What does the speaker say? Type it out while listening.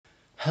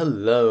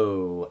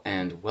Hello,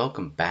 and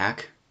welcome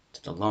back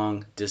to the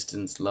Long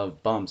Distance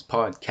Love Bombs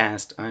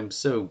podcast. I'm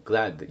so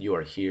glad that you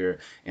are here,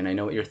 and I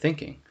know what you're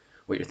thinking.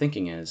 What you're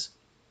thinking is,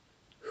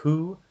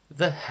 who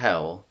the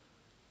hell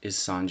is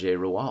Sanjay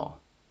Rawal?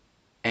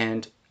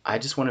 And I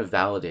just want to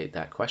validate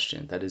that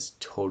question. That is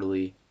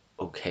totally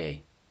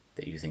okay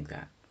that you think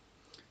that.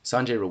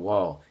 Sanjay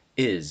Rawal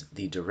is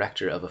the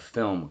director of a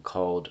film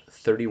called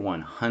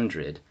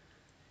 3100,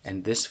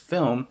 and this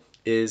film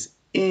is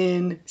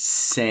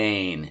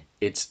insane.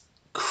 It's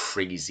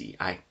crazy.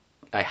 I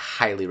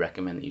highly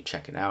recommend that you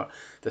check it out.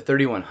 The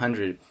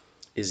 3100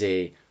 is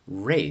a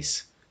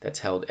race that's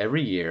held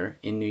every year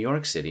in New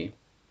York City,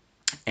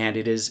 and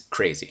it is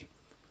crazy.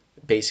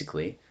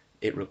 Basically,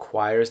 it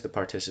requires the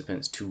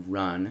participants to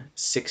run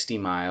 60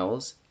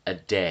 miles a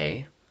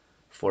day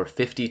for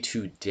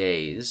 52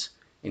 days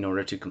in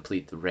order to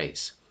complete the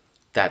race.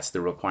 That's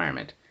the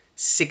requirement.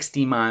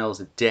 60 miles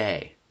a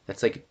day.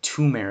 That's like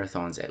two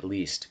marathons at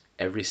least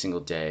every single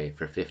day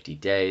for 50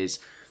 days.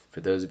 For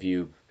those of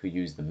you who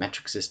use the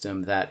metric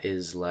system, that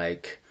is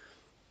like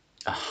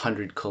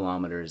 100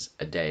 kilometers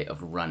a day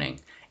of running.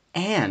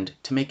 And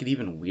to make it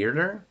even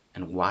weirder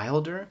and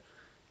wilder,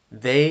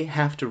 they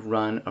have to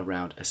run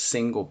around a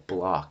single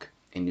block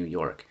in New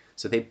York.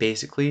 So they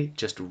basically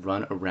just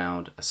run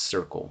around a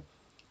circle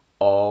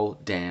all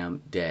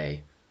damn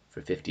day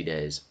for 50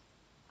 days.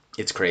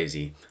 It's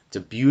crazy. It's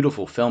a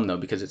beautiful film though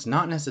because it's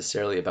not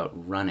necessarily about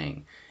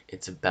running.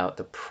 It's about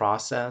the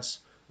process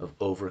of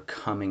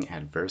overcoming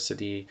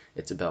adversity.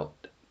 It's about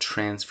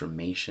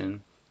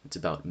transformation. It's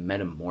about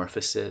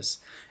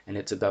metamorphosis. And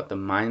it's about the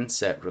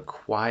mindset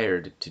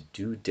required to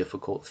do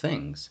difficult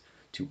things,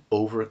 to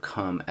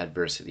overcome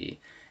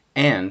adversity.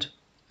 And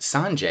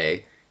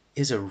Sanjay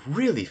is a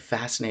really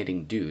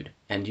fascinating dude.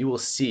 And you will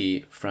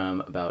see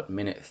from about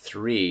minute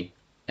 3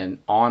 and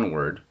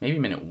onward, maybe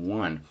minute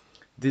 1,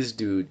 this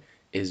dude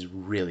is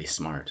really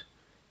smart.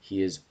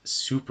 He is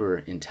super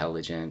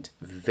intelligent,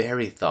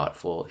 very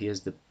thoughtful. He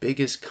has the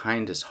biggest,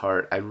 kindest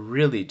heart. I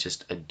really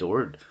just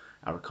adored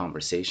our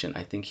conversation.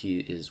 I think he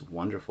is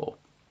wonderful.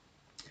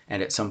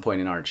 And at some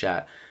point in our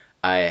chat,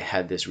 I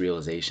had this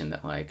realization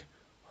that, like,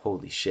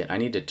 holy shit, I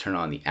need to turn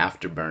on the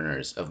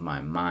afterburners of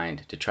my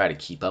mind to try to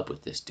keep up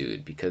with this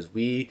dude because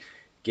we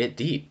get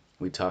deep.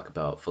 We talk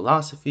about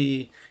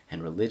philosophy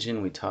and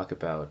religion. We talk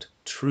about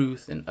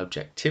truth and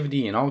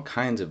objectivity and all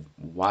kinds of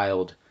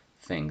wild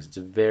things. It's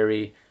a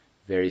very,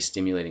 very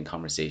stimulating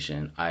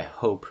conversation. I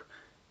hope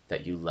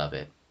that you love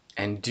it.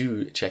 And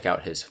do check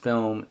out his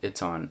film.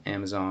 It's on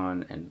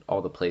Amazon and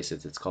all the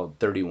places. It's called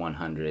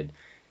 3100.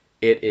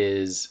 It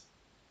is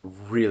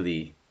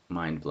really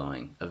mind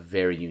blowing, a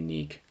very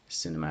unique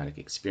cinematic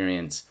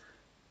experience.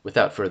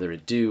 Without further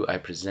ado, I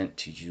present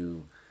to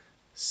you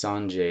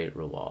Sanjay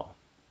Rawal.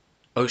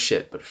 Oh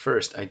shit, but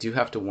first, I do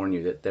have to warn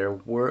you that there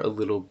were a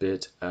little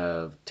bit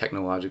of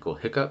technological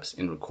hiccups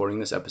in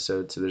recording this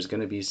episode, so there's going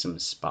to be some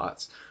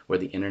spots where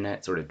the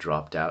internet sort of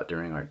dropped out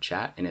during our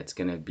chat, and it's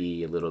going to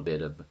be a little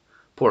bit of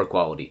poor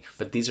quality.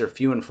 But these are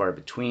few and far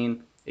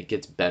between. It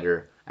gets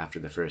better after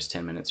the first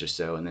 10 minutes or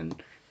so, and then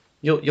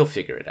you'll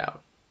figure it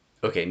out.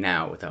 Okay,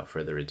 now, without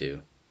further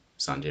ado,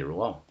 Sanjay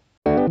Rawal.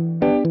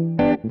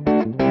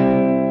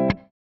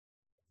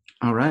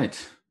 All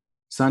right.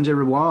 Sanjay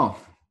Rawal,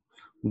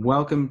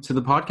 welcome to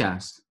the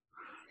podcast.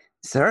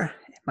 Sir,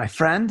 my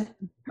friend,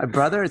 my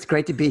brother, it's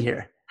great to be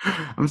here.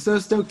 I'm so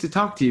stoked to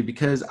talk to you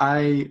because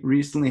I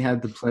recently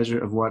had the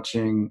pleasure of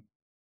watching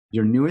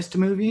your newest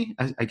movie.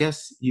 I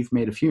guess you've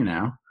made a few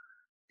now.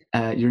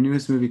 Your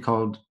newest movie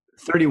called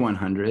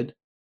 3100,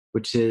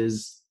 which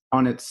is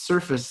on its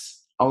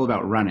surface all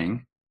about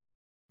running.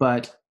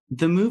 But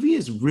the movie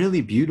is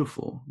really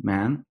beautiful,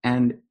 man.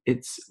 And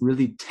it's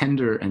really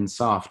tender and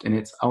soft. And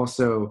it's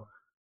also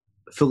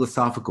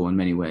philosophical in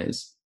many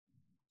ways.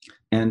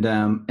 And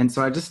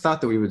so I just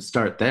thought that we would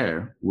start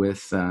there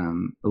with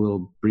a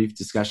little brief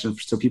discussion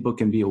so people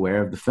can be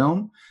aware of the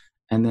film,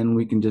 and then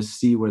we can just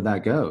see where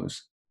that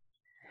goes.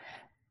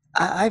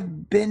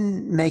 I've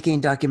been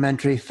making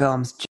documentary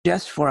films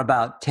just for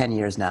about 10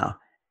 years now.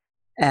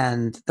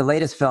 And the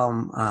latest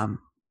film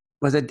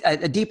was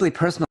a deeply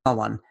personal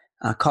one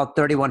called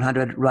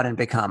 3100 Run and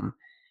Become.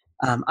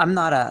 I'm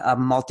not a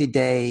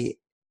multi-day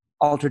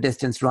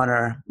ultra-distance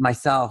runner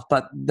myself,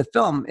 but the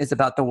film is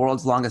about the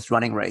world's longest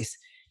running race,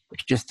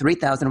 which is just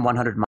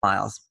 3,100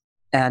 miles.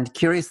 And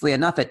curiously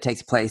enough, it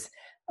takes place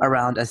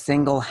around a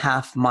single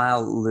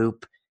half-mile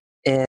loop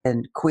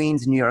in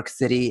Queens, New York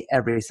City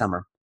every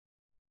summer.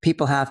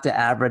 People have to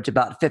average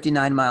about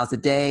 59 miles a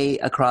day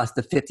across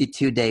the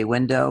 52-day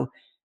window.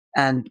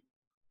 And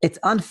it's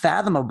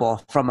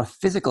unfathomable from a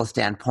physical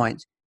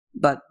standpoint.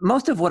 But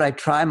most of what I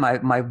try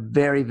my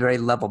very, very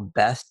level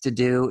best to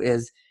do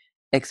is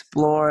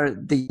explore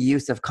the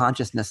use of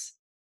consciousness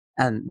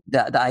and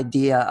the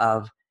idea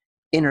of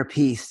inner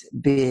peace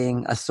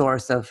being a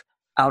source of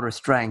outer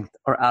strength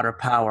or outer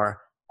power,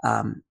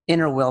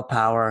 inner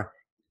willpower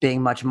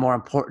being much more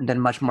important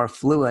and much more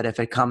fluid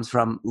if it comes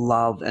from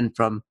love and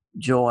from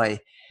joy.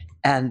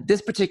 And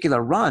this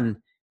particular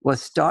run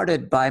was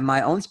started by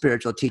my own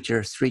spiritual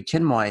teacher, Sri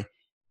Chinmoy,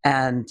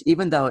 And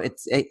even though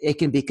it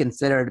can be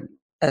considered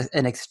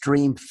an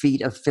extreme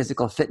feat of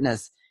physical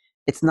fitness,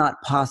 it's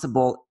not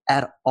possible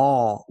at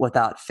all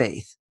without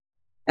faith.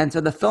 And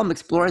so the film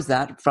explores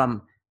that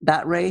from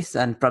that race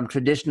and from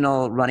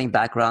traditional running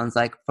backgrounds,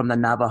 like from the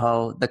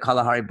Navajo, the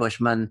Kalahari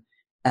Bushmen,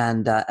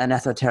 and an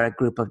esoteric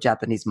group of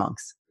Japanese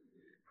monks.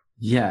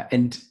 Yeah,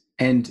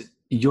 and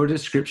your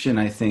description,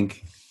 I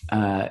think,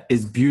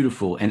 is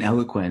beautiful and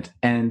eloquent.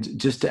 And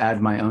just to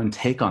add my own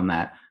take on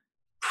that,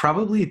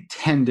 probably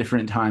 10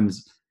 different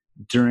times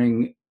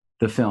during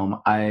the film,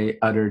 I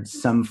uttered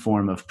some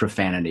form of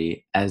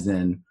profanity, as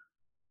in,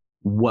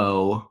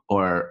 whoa,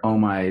 or oh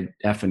my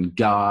effing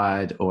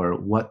God, or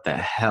what the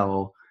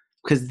hell.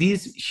 Because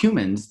these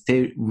humans,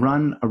 they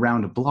run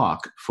around a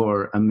block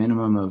for a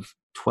minimum of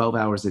 12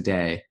 hours a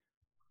day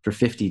for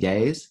 50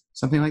 days,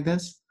 something like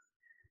this.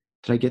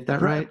 Did I get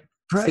that right?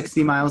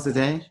 60 miles a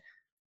day?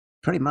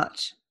 Pretty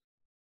much.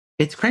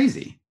 It's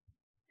crazy.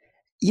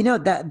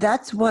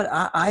 That's what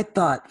I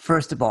thought,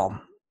 first of all.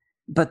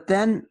 But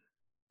then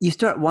you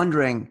start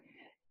wondering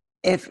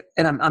if,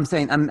 and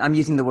I'm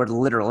using the word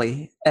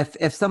literally,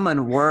 if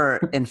someone were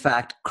in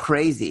fact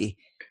crazy,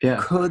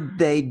 could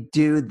they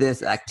do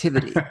this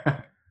activity?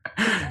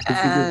 That's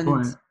and a good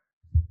point.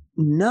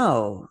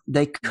 No,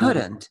 they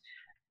couldn't.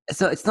 No.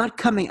 So it's not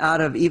coming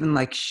out of even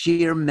like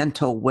sheer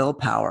mental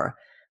willpower.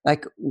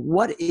 Like,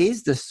 what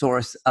is the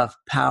source of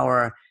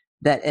power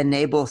that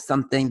enables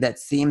something that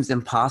seems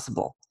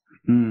impossible?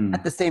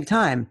 At the same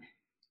time,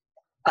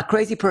 a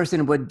crazy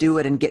person would do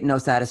it and get no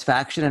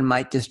satisfaction and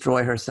might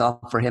destroy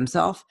herself or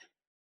himself.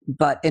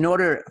 But in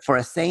order for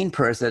a sane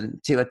person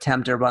to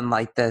attempt a run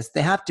like this,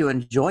 they have to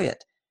enjoy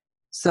it.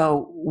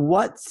 So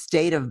what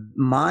state of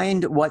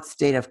mind, what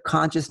state of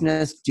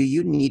consciousness do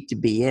you need to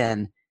be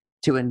in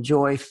to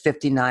enjoy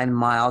 59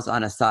 miles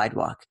on a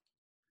sidewalk?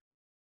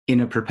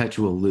 In a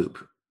perpetual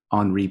loop,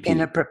 on repeat.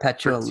 In a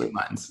perpetual loop. 2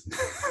 months.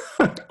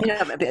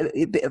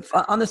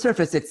 On the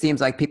surface, it seems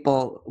like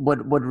people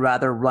would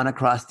rather run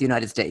across the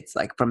United States,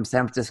 like from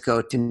San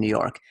Francisco to New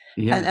York.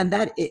 Yeah. And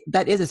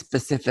that is a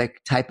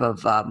specific type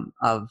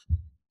of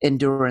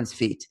endurance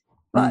feat.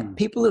 But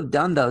people who've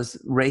done those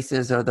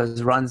races or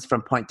those runs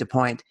from point to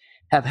point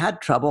have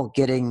had trouble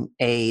getting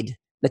aid,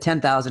 the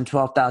 10,000,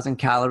 12,000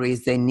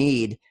 calories they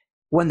need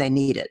when they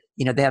need it.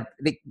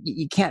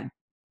 You can't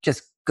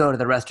just go to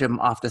the restroom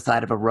off the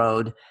side of a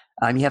road.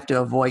 You have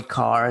to avoid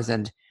cars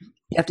and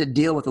you have to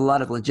deal with a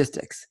lot of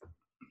logistics.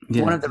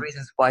 Yeah. One of the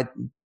reasons why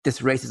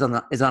this race is on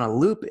a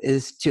loop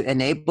is to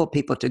enable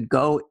people to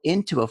go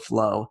into a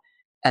flow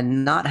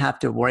and not have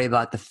to worry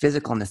about the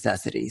physical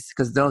necessities,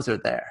 because those are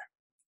there.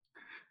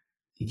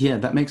 Yeah,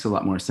 that makes a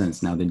lot more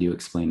sense now that you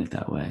explain it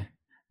that way.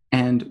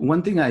 And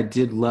one thing I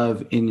did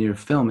love in your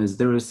film is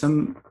there was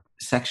some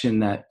section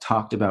that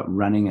talked about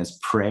running as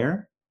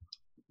prayer.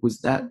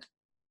 Was that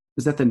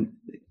the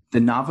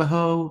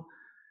Navajo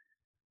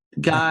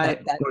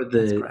guy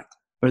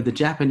or the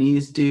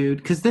Japanese dude?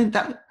 Because then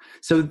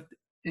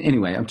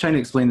anyway, I'm trying to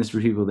explain this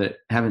for people that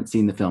haven't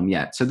seen the film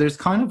yet. So there's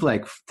kind of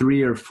like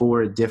 3 or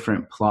 4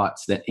 different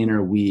plots that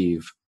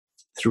interweave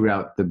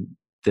throughout the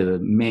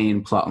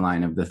main plot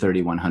line of the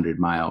 3,100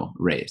 mile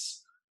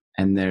race.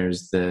 And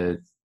there's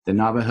the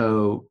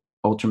Navajo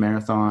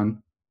ultramarathon,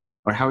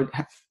 or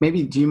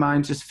maybe do you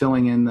mind just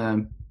filling in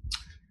the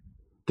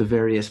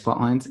various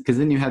plot lines? Because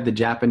then you had the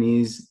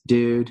Japanese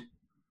dude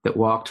that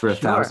walked for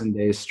 1,000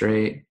 days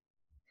straight.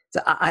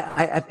 So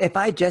if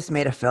I just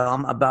made a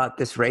film about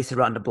this race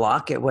around the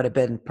block, it would have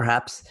been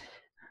perhaps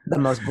the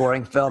most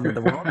boring film in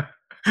the world.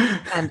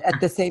 And at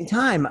the same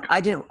time, I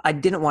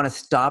didn't want to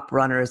stop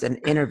runners and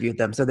interview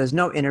them. So there's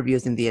no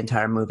interviews in the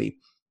entire movie.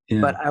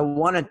 Yeah. But I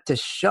wanted to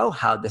show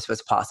how this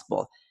was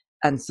possible.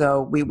 And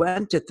so we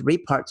went to 3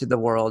 parts of the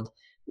world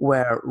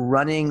where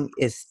running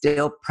is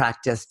still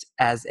practiced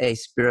as a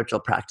spiritual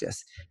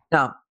practice.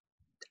 Now,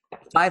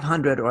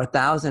 500 or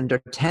 1,000 or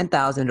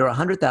 10,000 or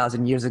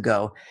 100,000 years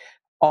ago,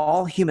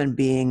 all human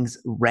beings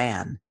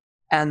ran.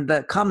 And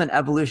the common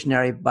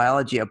evolutionary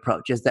biology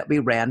approach is that we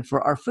ran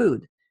for our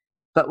food.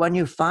 But when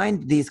you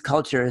find these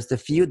cultures, the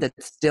few that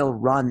still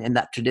run in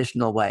that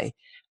traditional way,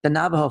 the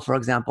Navajo, for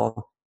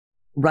example,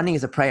 running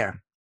is a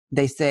prayer.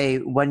 They say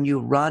when you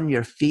run,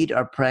 your feet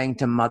are praying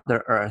to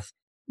Mother Earth.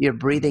 You're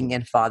breathing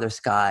in Father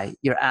Sky.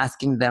 You're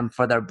asking them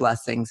for their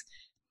blessings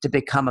to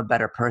become a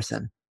better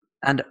person.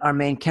 And our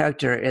main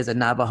character is a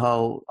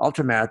Navajo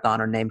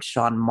ultramarathoner named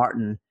Sean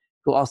Martin,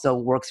 who also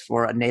works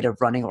for a native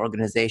running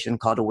organization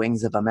called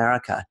Wings of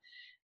America.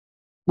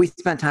 We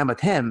spent time with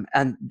him,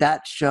 and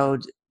that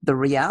showed the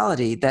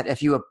reality that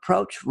if you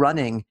approach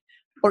running,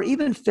 or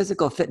even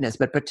physical fitness,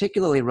 but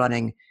particularly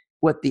running,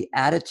 with the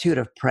attitude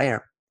of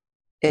prayer,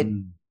 it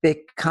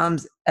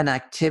becomes an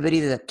activity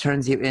that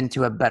turns you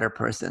into a better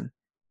person.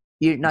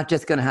 You're not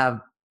just going to have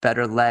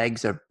better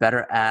legs or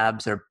better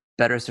abs or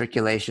better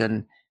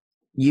circulation.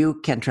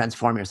 You can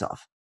transform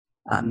yourself.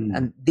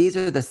 And these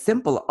are the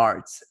simple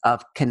arts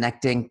of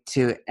connecting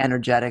to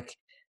energetic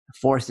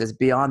forces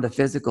beyond the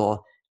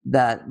physical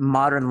that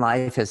modern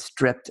life has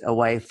stripped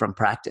away from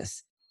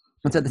practice.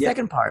 And so the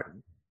second part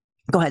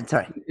Go ahead.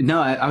 Sorry.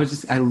 No,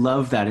 I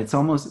love that. It's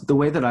almost the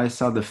way that I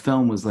saw the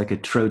film was like a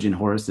Trojan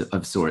horse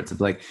of sorts.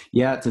 Of like,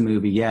 yeah, it's a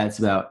movie. Yeah, it's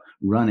about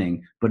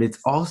running, but it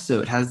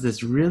has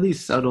this really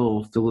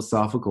subtle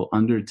philosophical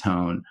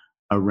undertone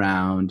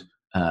around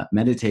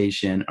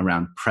meditation,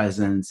 around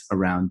presence,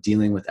 around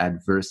dealing with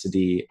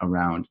adversity,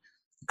 around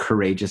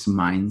courageous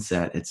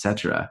mindset,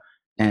 etc.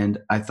 And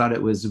I thought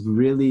it was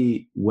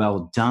really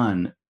well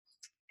done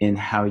in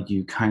how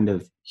you kind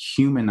of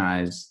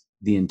humanize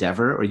the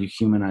endeavor, or you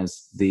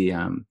humanize the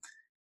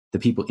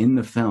people in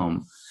the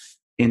film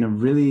in a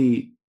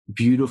really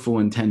beautiful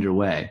and tender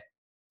way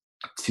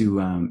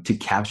to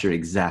capture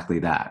exactly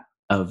that.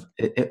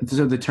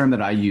 So the term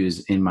that I use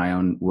in my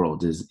own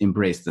world is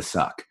embrace the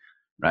suck,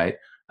 right?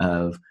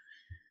 Of,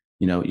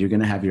 you're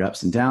going to have your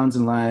ups and downs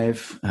in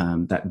life,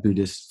 that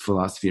Buddhist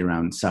philosophy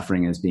around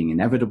suffering as being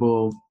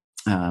inevitable,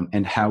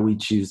 and how we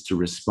choose to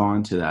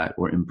respond to that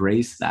or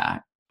embrace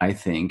that, I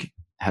think,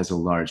 has a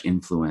large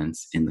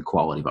influence in the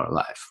quality of our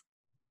life.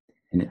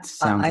 And it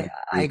sounds like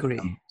I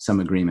agree. Some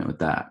agreement with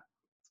that.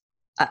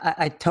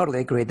 I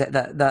totally agree. That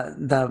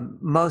the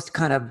most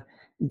kind of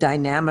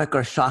dynamic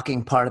or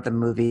shocking part of the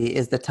movie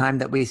is the time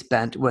that we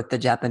spent with the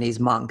Japanese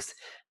monks,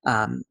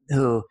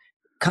 who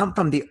come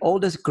from the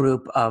oldest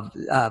group of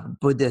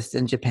Buddhists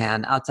in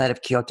Japan outside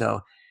of Kyoto.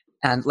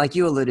 And like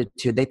you alluded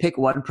to, they pick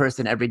one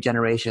person every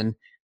generation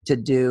to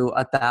do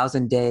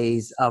 1,000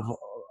 days of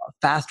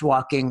fast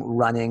walking,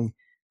 running.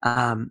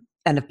 And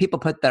if people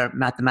put their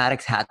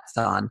mathematics hats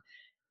on,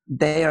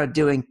 they are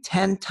doing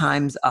 10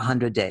 times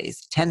 100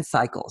 days, 10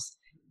 cycles.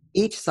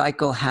 Each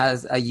cycle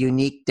has a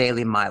unique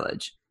daily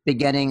mileage,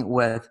 beginning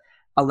with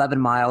 11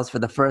 miles for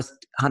the first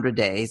 100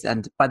 days.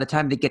 And by the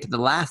time they get to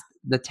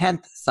the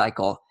 10th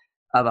cycle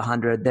of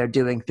 100, they're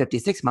doing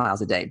 56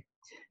 miles a day.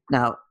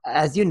 Now,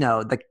 as you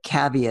know, the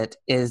caveat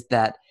is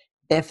that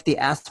if the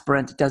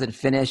aspirant doesn't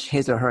finish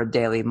his or her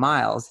daily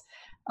miles,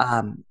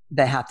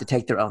 they have to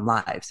take their own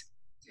lives.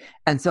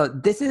 And so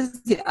this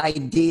is the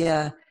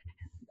idea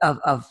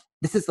of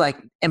this is like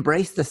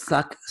embrace the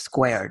suck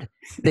squared,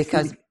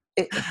 because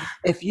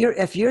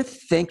if you're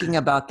thinking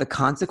about the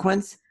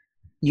consequence,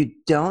 you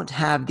don't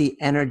have the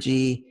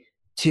energy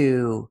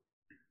to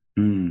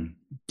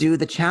do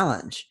the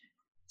challenge.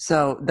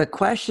 So the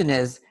question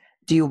is,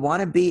 do you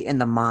want to be in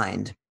the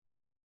mind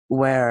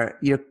where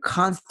you're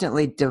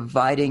constantly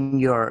dividing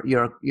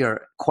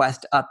your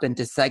quest up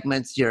into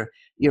segments, you're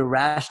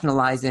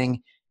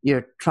rationalizing,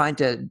 you're trying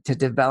to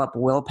develop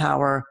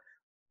willpower?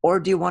 Or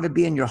do you want to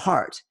be in your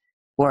heart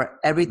where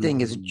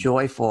everything is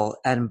joyful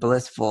and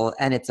blissful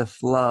and it's a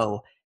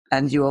flow,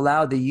 and you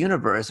allow the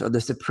universe or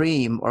the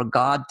supreme or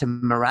God to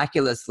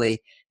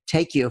miraculously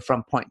take you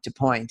from point to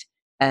point,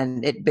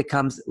 and it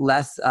becomes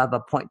less of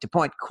a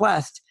point-to-point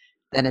quest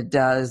than it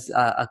does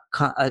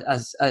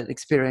an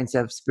experience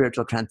of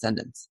spiritual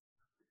transcendence?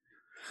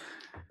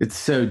 It's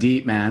so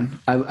deep, man.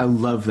 I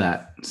love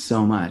that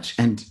so much.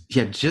 And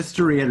yeah, just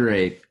to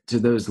reiterate to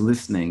those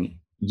listening,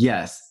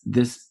 yes,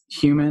 this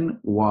human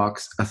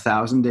walks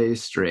 1,000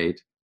 days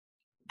straight.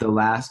 The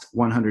last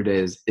 100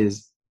 days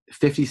is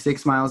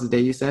 56 miles a day,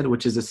 you said,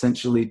 which is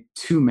essentially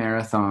 2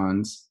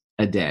 marathons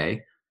a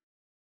day.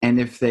 And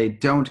if they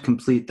don't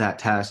complete that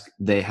task,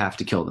 they have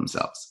to kill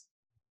themselves.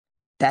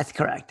 That's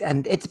correct.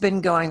 And it's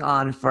been going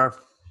on for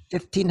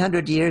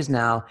 1,500 years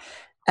now.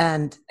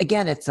 And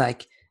again, it's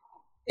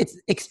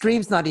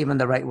extreme's not even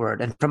the right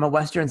word. And from a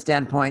Western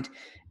standpoint,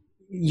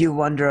 you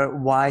wonder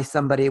why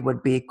somebody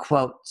would be,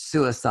 quote,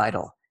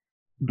 suicidal.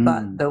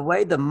 But the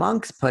way the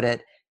monks put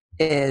it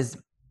is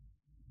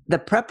the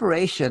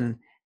preparation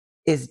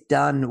is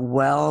done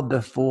well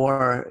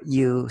before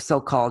you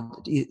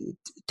so-called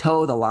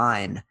toe the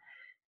line.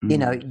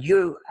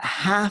 You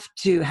have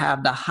to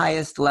have the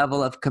highest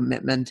level of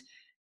commitment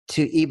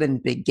to even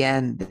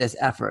begin this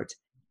effort.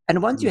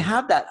 And once you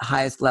have that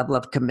highest level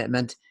of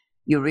commitment,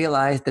 you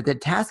realize that the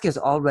task is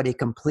already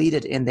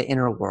completed in the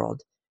inner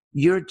world.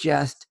 You're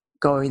just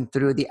going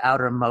through the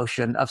outer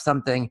motion of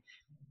something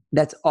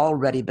that's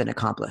already been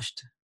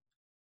accomplished.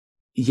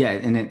 Yeah,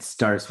 and it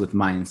starts with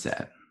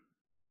mindset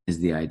is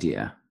the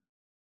idea.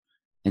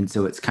 And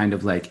so it's kind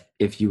of like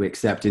if you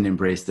accept and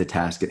embrace the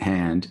task at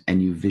hand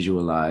and you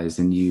visualize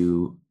and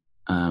you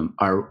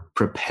are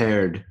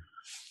prepared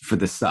for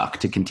the suck,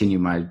 to continue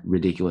my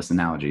ridiculous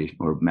analogy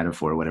or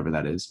metaphor, whatever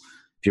that is.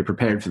 If you're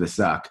prepared for the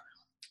suck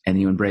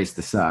and you embrace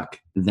the suck,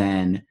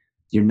 then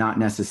you're not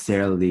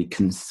necessarily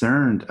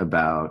concerned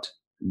about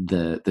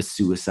the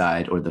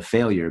suicide or the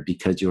failure,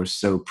 because you're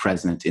so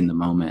present in the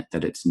moment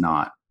that it's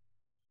not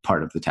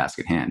part of the task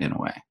at hand in a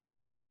way.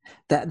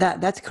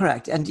 That's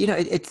correct. And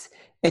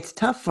it's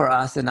tough for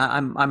us, and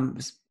I'm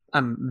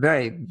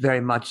very,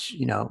 very much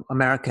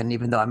American,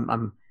 even though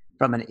I'm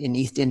from an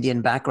East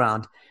Indian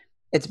background.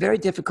 It's very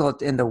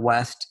difficult in the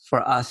West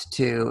for us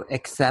to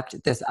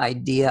accept this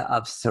idea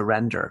of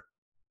surrender.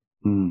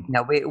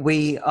 Now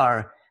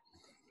we're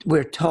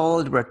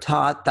told, we're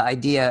taught, the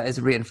idea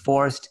is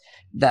reinforced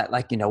that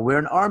we're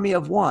an army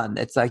of one.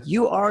 It's like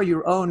you are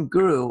your own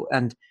guru,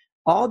 and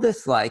all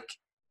this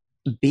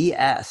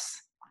BS.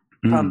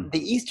 From the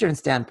Eastern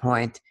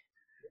standpoint,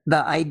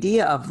 the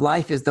idea of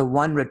life is the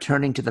one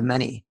returning to the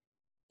many.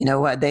 You know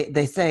what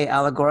they say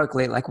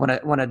allegorically, like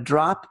when a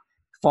drop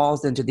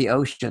falls into the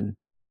ocean,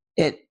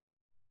 it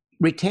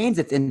retains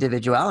its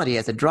individuality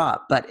as a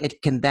drop, but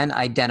it can then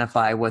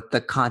identify with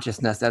the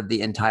consciousness of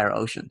the entire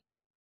ocean.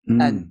 And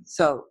Mm,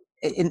 so,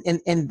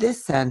 in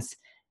this sense,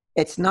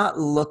 it's not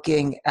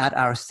looking at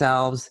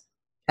ourselves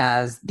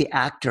as the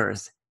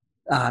actors.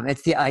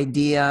 It's the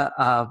idea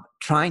of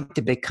trying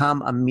to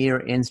become a mere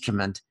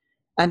instrument,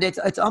 and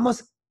it's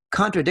almost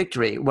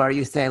contradictory. Where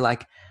you say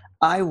like,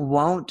 I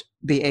won't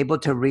be able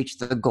to reach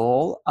the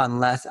goal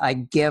unless I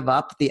give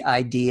up the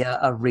idea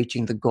of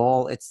reaching the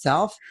goal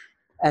itself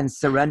and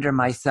surrender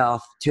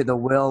myself to the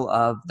will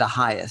of the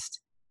highest.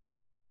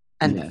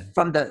 And yeah.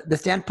 from the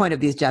standpoint of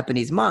these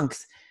Japanese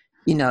monks,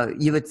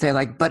 you would say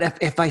like, but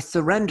if I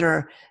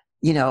surrender,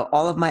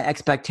 all of my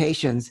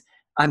expectations,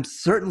 I'm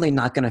certainly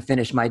not going to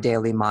finish my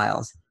daily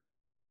miles.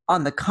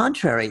 On the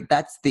contrary,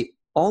 that's the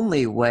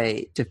only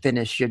way to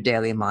finish your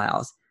daily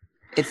miles.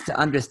 It's to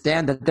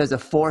understand that there's a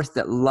force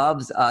that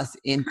loves us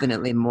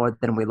infinitely more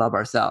than we love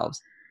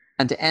ourselves,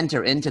 and to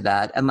enter into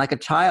that. And like a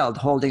child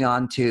holding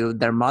on to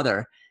their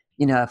mother,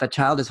 if a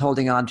child is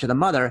holding on to the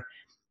mother,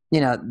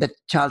 the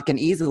child can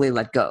easily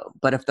let go.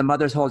 But if the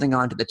mother's holding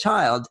on to the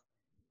child,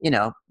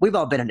 we've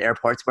all been in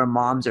airports where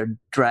moms are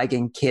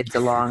dragging kids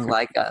along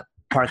like a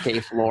parquet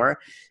floor.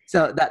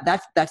 So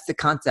that's the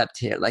concept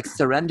here. Like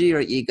surrender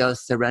your ego,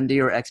 surrender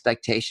your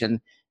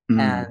expectation, Mm.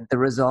 and the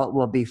result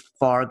will be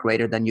far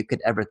greater than you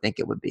could ever think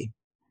it would be.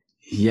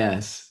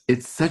 Yes,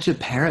 it's such a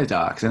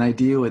paradox, and I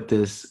deal with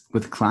this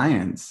with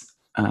clients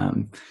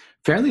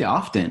fairly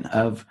often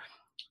of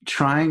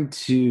trying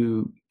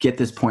to get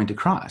this point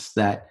across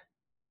that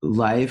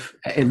life,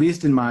 at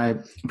least in my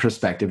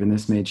perspective, and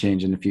this may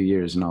change in a few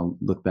years, and I'll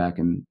look back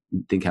and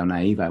think how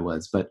naive I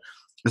was, but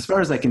as far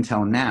as I can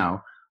tell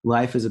now,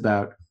 life is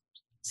about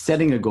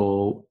setting a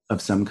goal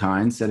of some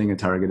kind, setting a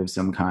target of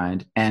some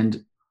kind,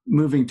 and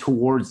moving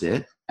towards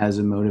it as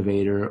a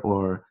motivator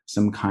or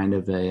some kind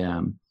of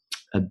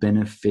a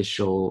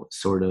beneficial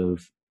sort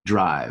of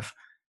drive,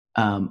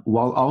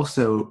 while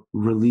also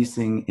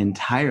releasing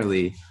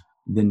entirely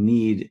the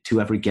need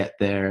to ever get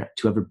there,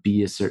 to ever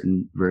be a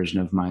certain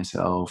version of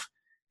myself,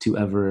 to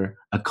ever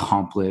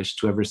accomplish,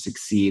 to ever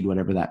succeed,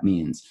 whatever that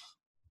means.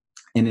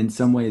 And in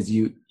some ways,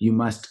 you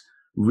must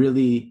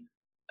really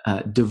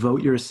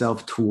devote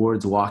yourself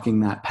towards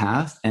walking that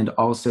path, and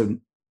also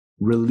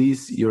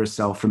release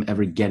yourself from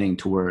ever getting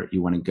to where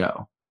you want to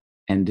go.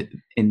 And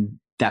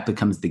that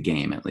becomes the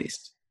game, at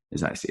least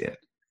as I see it.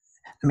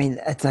 I mean,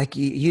 it's like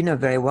you know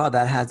very well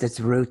that has its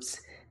roots,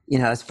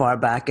 as far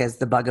back as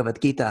the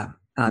Bhagavad Gita,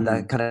 the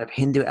Mm, kind of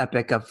Hindu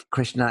epic of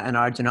Krishna and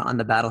Arjuna on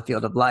the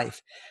battlefield of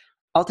life.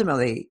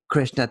 Ultimately,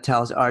 Krishna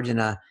tells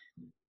Arjuna,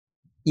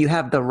 you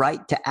have the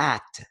right to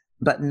act,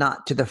 but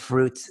not to the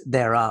fruits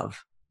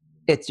thereof.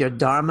 It's your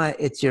dharma,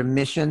 it's your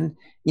mission.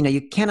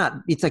 You cannot.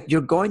 It's like you're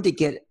going to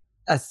get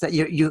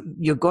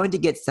you're going to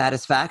get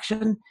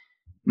satisfaction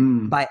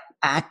mm, by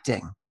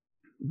acting,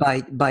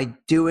 by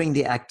doing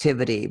the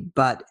activity,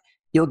 but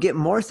you'll get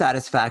more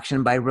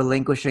satisfaction by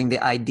relinquishing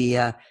the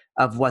idea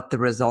of what the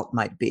result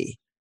might be.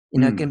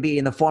 It mm, can be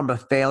in the form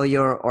of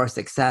failure or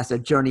success, a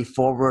journey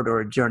forward or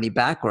a journey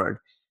backward.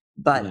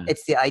 But yeah.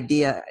 it's the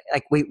idea,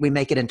 like we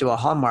make it into a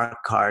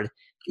Hallmark card.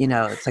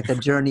 It's like the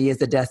journey is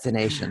the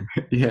destination.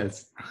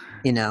 Yes.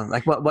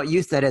 Like what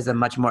you said is a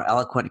much more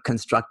eloquent,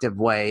 constructive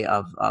way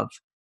of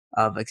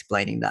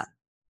explaining that.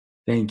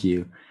 Thank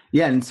you.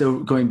 Yeah, and so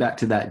going back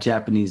to that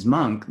Japanese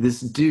monk,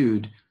 this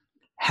dude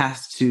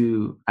has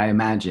to, I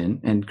imagine,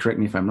 and correct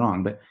me if I'm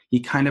wrong, but he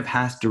kind of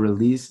has to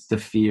release the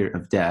fear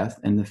of death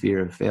and the fear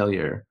of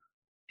failure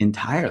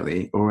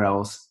entirely, or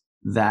else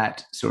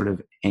that sort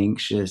of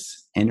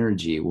anxious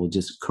energy will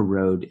just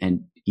corrode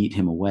and eat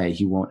him away.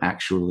 He won't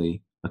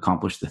actually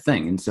accomplish the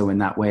thing. And so in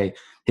that way,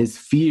 his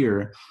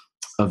fear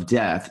of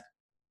death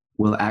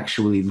will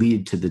actually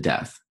lead to the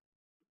death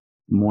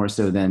more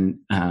so than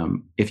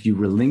if you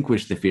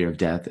relinquish the fear of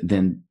death,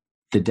 then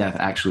the death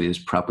actually is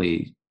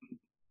probably,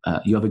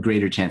 you have a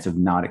greater chance of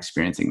not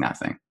experiencing that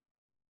thing.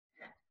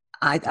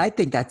 I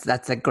think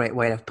that's a great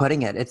way of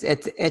putting it.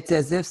 It's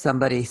as if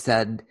somebody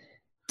said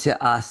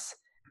to us,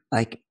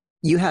 like,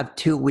 you have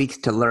 2 weeks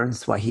to learn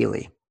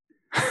Swahili.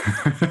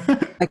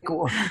 Like,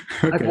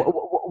 Okay.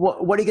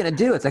 what are you going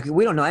to do? It's like,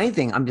 we don't know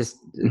anything.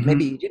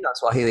 Maybe Hmm. you do know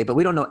Swahili, but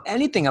we don't know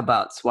anything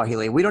about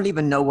Swahili. We don't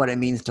even know what it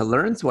means to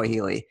learn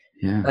Swahili.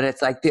 Yeah. But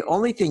it's like, the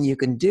only thing you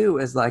can do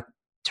is like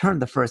turn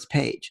the first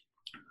page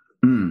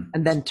Mm.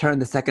 and then turn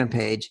the second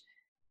page.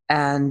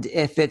 And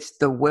if it's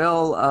the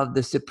will of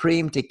the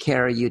Supreme to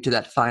carry you to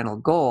that final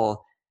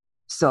goal,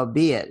 so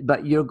be it.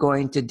 But you're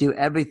going to do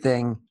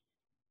everything,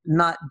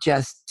 not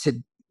just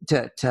to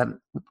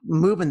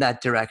move in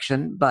that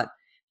direction, but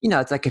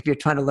it's like if you're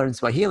trying to learn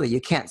Swahili,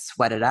 you can't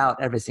sweat it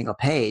out every single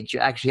page.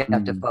 You actually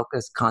have to Mm.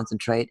 focus,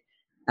 concentrate,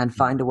 and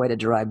find a way to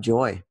derive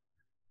joy.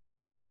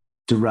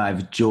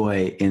 Derive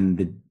joy in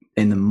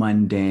the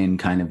mundane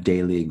kind of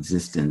daily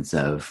existence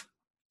of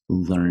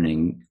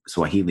learning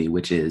Swahili,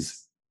 which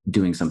is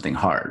doing something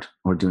hard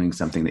or doing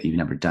something that you've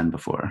never done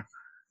before.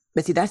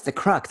 But see, that's the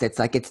crux. It's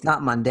like, it's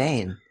not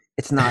mundane.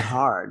 It's not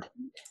hard.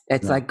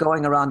 It's Right. like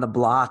going around the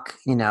block,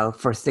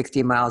 for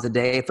 60 miles a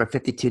day for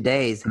 52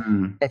 days.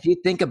 Mm, If you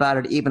think about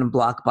it, even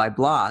block by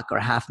block or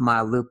half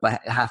mile loop by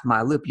half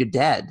mile loop, you're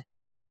dead.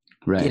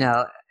 right.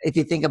 If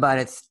you think about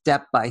it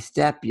step by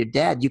step, you're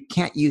dead. You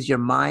can't use your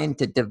mind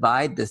to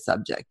divide the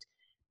subject.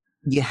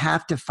 You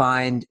have to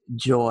find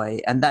joy,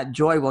 and that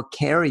joy will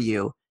carry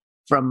you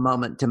from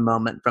moment to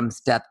moment, from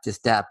step to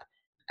step,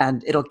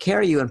 and it'll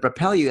carry you and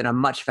propel you in a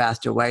much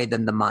faster way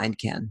than the mind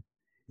can.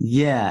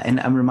 Yeah, and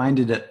I'm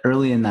reminded that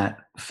early in that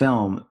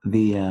film,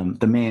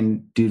 the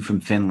main dude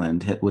from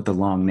Finland with the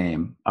long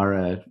name,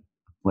 Arash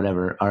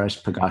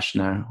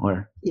Pagashner,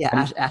 or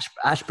Yeah,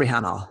 Ashbury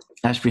Hanel.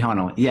 Ashby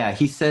Hanel. Yeah,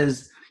 he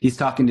says he's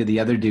talking to the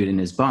other dude in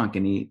his bunk,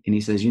 and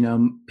he says,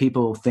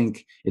 people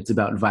think it's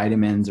about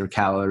vitamins or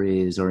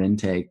calories or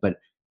intake, but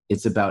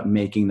it's about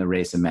making the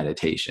race a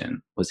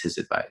meditation. Was his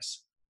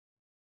advice?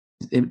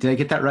 Did I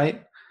get that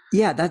right?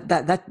 Yeah,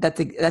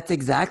 that's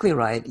exactly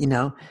right.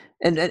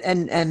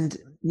 And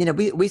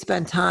we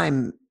spend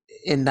time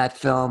in that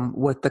film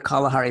with the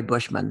Kalahari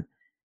Bushmen.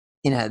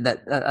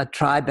 That a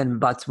tribe in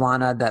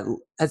Botswana that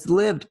has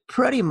lived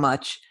pretty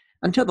much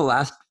until the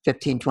last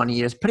 15, 20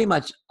 years, pretty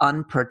much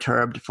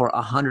unperturbed for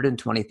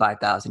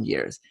 125,000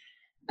 years.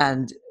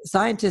 And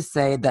scientists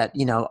say that,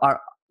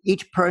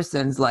 each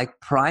person's like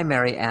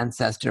primary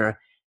ancestor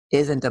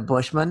isn't a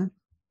Bushman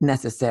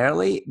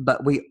necessarily,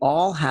 but we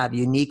all have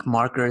unique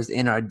markers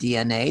in our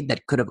DNA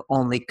that could have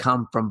only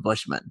come from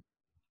Bushmen.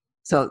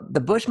 So the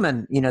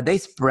Bushmen, they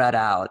spread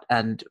out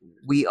and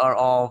we are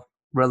all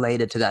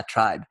related to that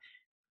tribe.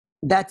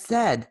 That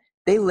said,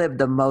 they live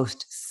the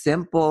most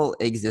simple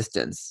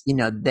existence.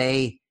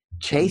 They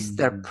chase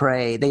their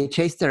prey, they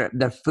chase their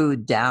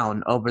food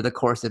down over the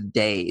course of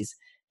days.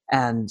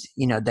 And,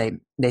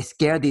 they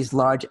scare these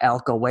large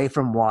elk away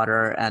from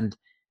water. And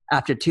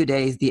after 2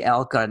 days, the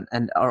elk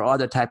or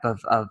other type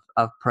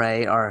of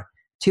prey are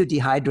too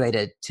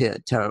dehydrated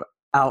to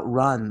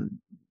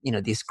outrun,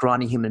 these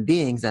scrawny human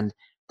beings. And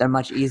they're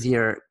much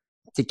easier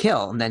to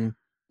kill. And then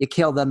you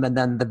kill them, and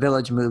then the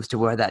village moves to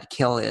where that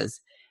kill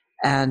is.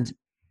 And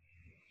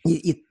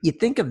you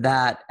think of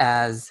that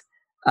as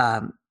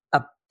a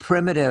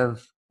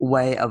primitive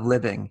way of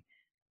living.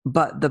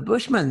 But the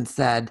Bushman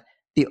said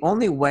the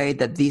only way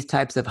that these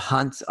types of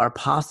hunts are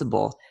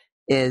possible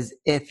is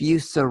if you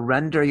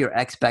surrender your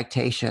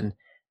expectation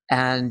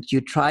and you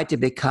try to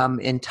become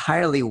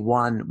entirely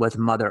one with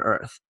Mother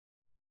Earth.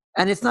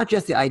 And it's not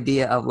just the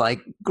idea of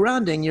like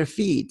grounding your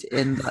feet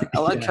in the Yeah.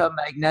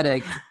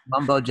 electromagnetic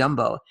mumbo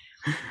jumbo.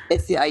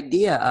 It's the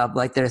idea of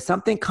like there's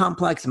something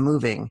complex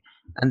moving,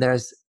 and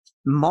there's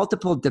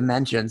multiple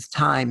dimensions,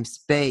 time,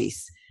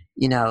 space,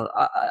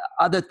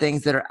 other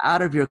things that are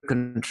out of your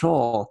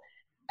control.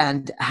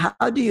 And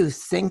how do you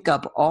sync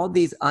up all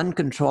these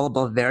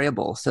uncontrollable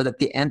variables so that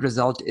the end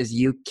result is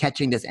you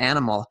catching this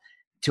animal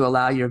to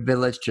allow your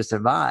village to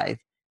survive?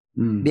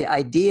 Mm. The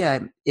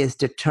idea is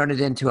to turn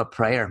it into a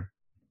prayer.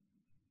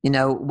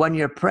 When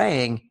you're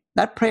praying,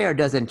 that prayer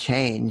doesn't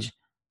change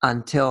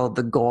until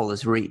the goal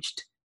is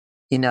reached.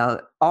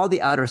 All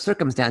the outer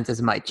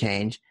circumstances might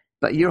change,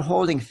 but you're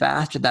holding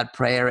fast to that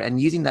prayer and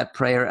using that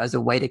prayer as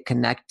a way to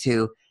connect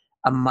to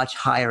a much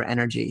higher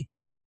energy.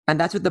 And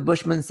that's what the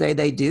Bushmen say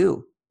they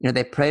do.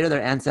 They pray to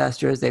their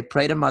ancestors, they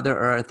pray to Mother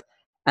Earth,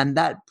 and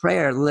that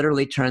prayer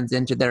literally turns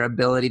into their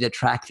ability to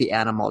track the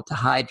animal, to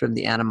hide from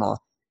the animal,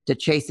 to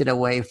chase it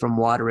away from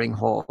watering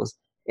holes.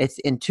 It's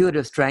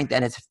intuitive strength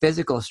and it's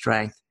physical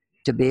strength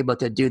to be able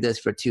to do this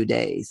for 2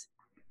 days.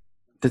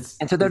 That's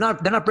And so they're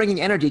not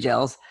bringing energy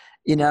gels.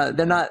 They're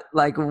not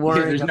like Yeah,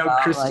 worrying there's no about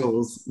like,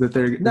 crystals that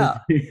they're no.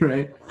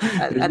 right.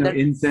 There's And no then,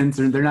 incense,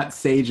 or they're not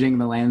saging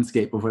the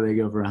landscape before they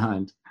go for a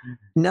hunt.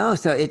 no,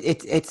 so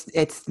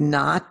it's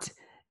not,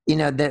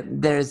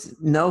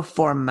 there's no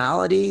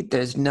formality,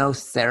 there's no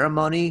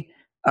ceremony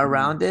Mm.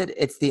 around it.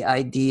 It's the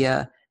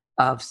idea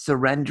of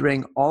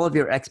surrendering all of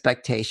your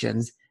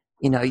expectations.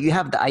 You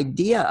have the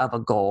idea of a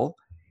goal,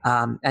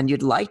 and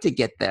you'd like to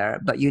get there,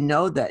 but you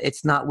know that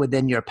it's not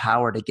within your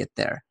power to get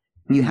there.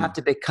 You have Mm.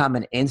 to become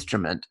an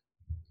instrument.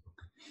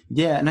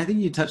 Yeah, and I think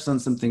you touched on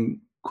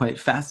something quite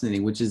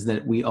fascinating, which is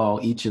that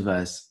each of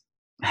us,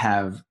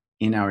 have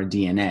in our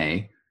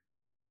DNA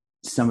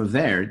some of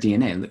their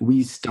DNA.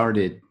 We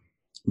started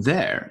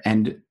there.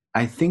 And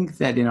I think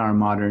that in our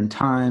modern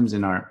times,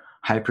 in our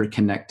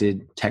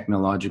hyper-connected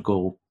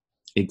technological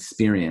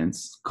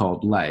experience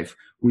called life,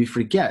 we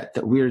forget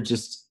that we're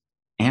just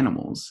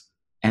animals,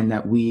 and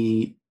that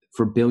we,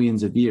 for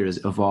billions of years,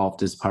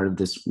 evolved as part of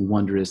this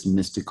wondrous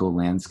mystical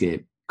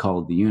landscape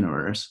called the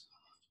universe.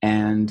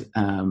 And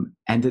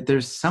that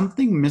there's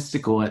something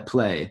mystical at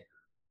play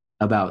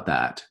about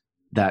that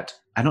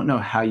I don't know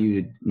how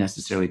you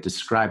necessarily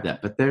describe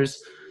that, but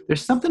there's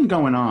something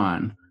going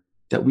on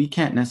that we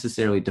can't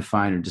necessarily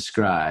define or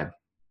describe.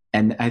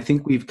 And I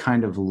think we've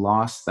kind of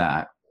lost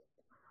that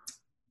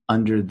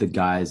under the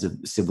guise of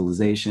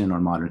civilization or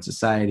modern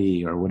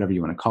society or whatever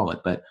you want to call it.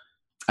 But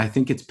I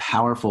think it's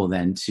powerful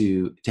then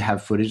to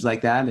have footage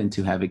like that and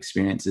to have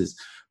experiences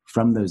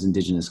from those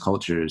indigenous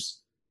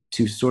cultures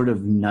to sort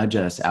of nudge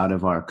us out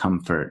of our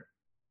comfort,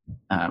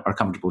 our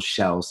comfortable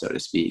shell, so to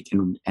speak,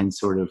 and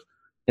sort of,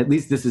 at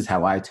least this is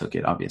how I took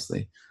it,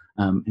 obviously,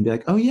 and be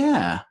like, oh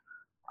yeah,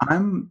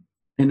 I'm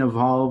an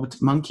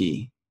evolved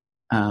monkey.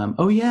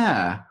 Oh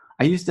yeah,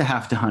 I used to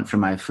have to hunt for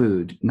my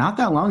food not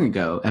that long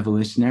ago,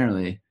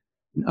 evolutionarily.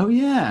 Oh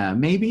yeah,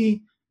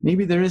 maybe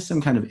there is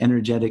some kind of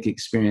energetic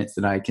experience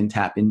that I can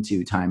tap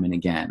into time and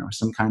again, or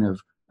some kind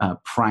of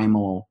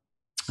primal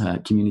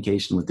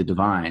communication with the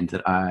divine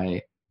that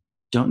I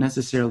don't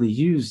necessarily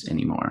use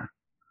anymore.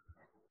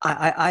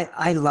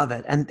 I love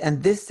it,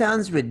 and this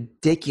sounds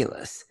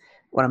ridiculous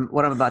what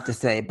I'm about to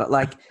say, but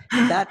like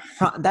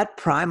that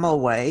primal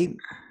way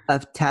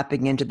of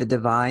tapping into the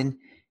divine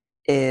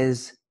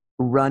is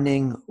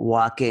running,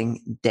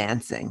 walking,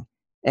 dancing.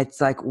 It's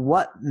like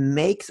what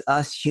makes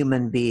us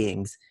human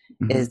beings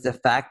Mm-hmm. is the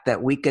fact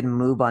that we can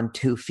move on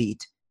 2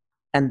 feet,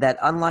 and that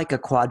unlike a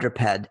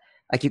quadruped,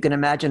 like you can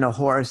imagine a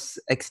horse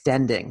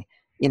extending.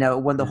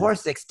 When the Yeah.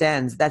 horse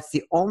extends, that's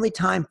the only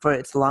time for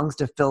its lungs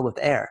to fill with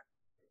air.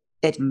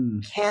 It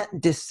Mm.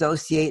 can't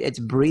dissociate its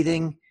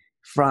breathing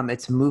from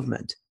its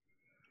movement,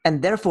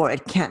 and therefore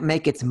it can't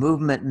make its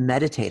movement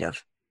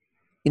meditative.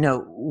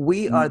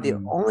 We are the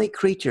Mm. only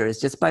creatures,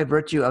 just by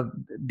virtue of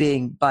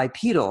being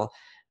bipedal,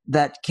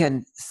 that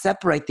can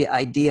separate the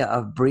idea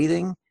of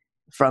breathing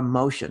from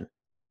motion.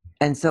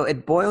 And so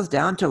it boils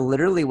down to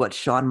literally what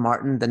Sean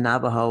Martin, the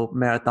Navajo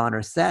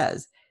marathoner,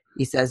 says.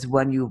 He says,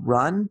 when you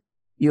run,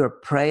 you're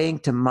praying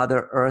to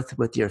Mother Earth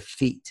with your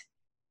feet.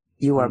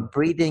 You are Mm.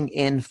 breathing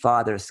in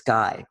Father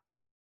Sky.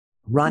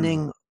 Mm.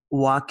 Running,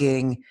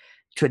 walking,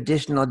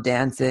 traditional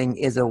dancing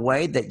is a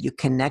way that you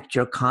connect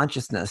your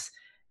consciousness,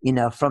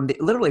 from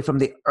literally from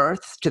the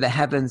earth to the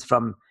heavens,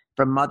 from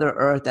Mother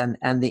Earth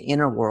and the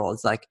inner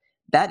worlds. Like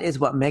that is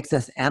what makes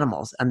us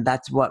animals, and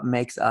that's what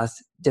makes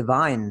us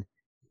divine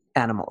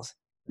animals.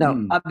 Now,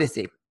 Mm.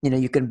 obviously,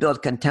 you can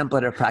build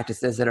contemplative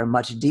practices that are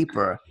much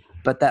deeper,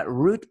 but that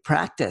root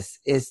practice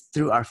is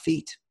through our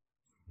feet.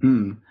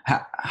 Mm.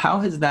 How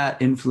has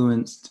that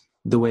influenced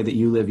the way that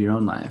you live your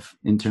own life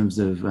in terms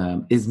of,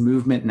 is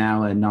movement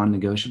now a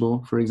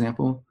non-negotiable, for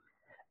example?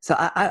 So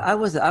I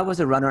was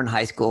a runner in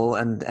high school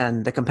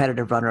and a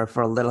competitive runner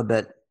for a little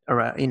bit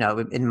around,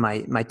 in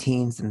my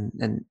teens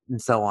and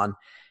so on,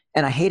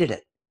 and I hated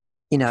it.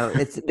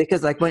 It's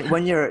because like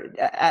when you're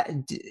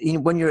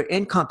when you're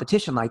in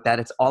competition like that,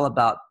 it's all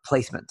about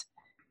placement.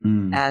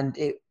 Mm.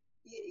 And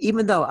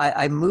even though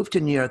I moved to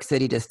New York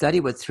City to study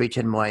with Sri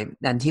Chinmoy,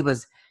 and he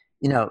was,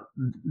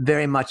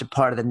 very much a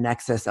part of the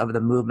nexus of the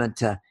movement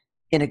to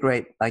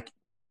integrate like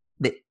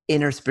the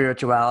inner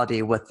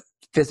spirituality with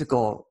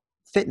physical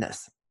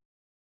fitness.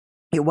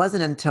 It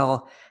wasn't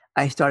until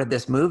I started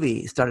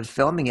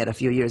filming it a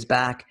few years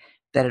back,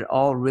 that it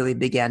all really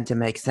began to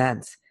make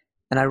sense.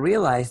 And I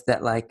realized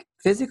that like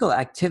physical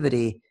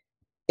activity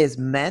is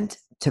meant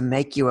to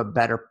make you a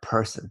better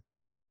person.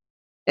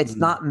 It's Mm.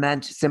 not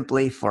meant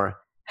simply for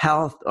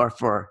health or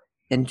for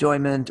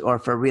enjoyment or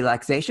for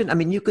relaxation. I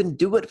mean, you can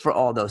do it for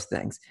all those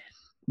things,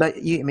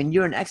 but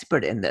you're an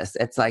expert in this.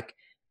 It's like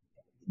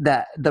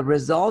that the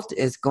result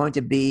is going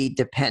to be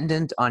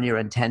dependent on your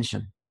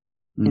intention.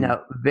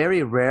 Mm.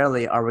 Very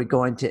rarely are we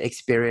going to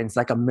experience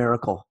like a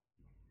miracle,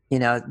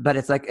 but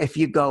it's like if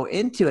you go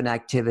into an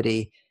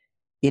activity,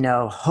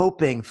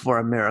 hoping for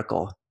a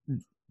miracle,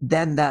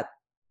 then that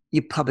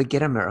you probably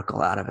get a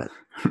miracle out of it.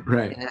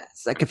 Right.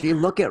 It's like if you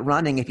look at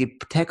running, if you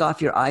take off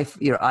your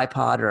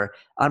iPod or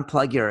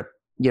unplug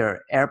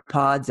your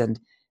AirPods and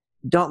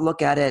don't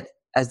look at it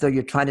as though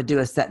you're trying to do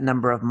a set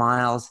number of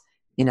miles,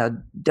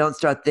 don't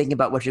start thinking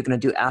about what you're going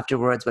to do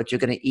afterwards, what you're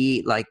going to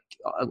eat, like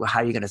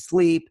how you're going to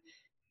sleep.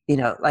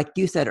 Like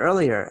you said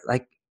earlier,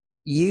 like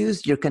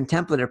use your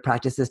contemplative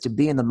practices to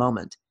be in the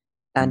moment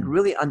and Mm.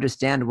 really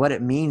understand what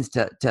it means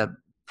to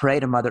pray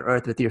to Mother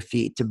Earth with your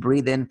feet, to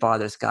breathe in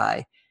Father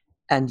Sky,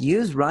 and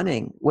use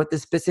running with the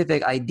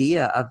specific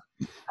idea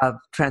of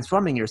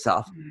transforming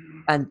yourself.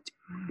 And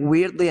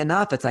weirdly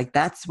enough, it's like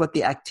that's what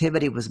the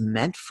activity was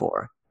meant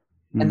for.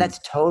 And Mm. that's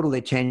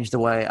totally changed the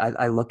way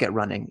I look at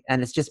running.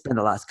 And it's just been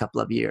the last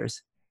couple of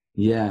years.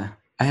 Yeah,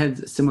 I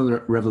had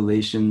similar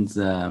revelations.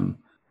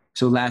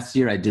 So last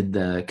year I did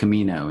the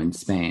Camino in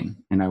Spain,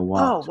 and I Oh,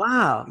 walked.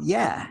 wow.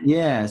 Yeah.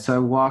 Yeah, so I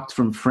walked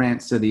from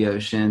France to the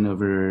ocean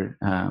over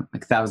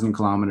like 1,000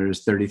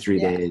 kilometers, 33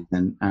 Yeah. days,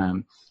 and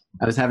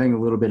I was having a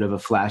little bit of a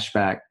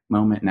flashback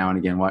moment now and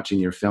again watching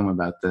your film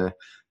about the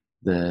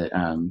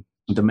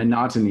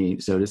monotony,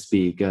 so to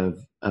speak,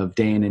 of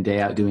day in and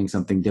day out doing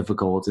something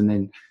difficult, and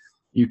then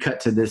you cut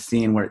to this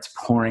scene where it's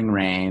pouring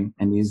rain,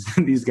 and these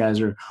these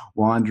guys are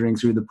wandering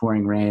through the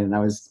pouring rain, and I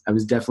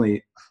was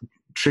definitely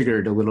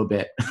triggered a little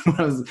bit when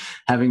I was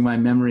having my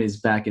memories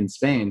back in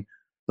Spain.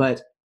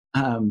 But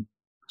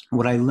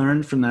what I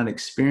learned from that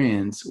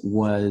experience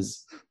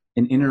was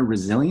an inner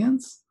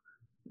resilience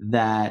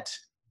that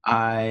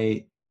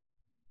I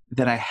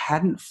that I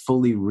hadn't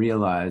fully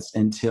realized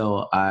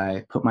until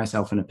I put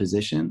myself in a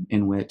position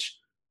in which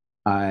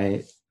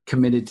I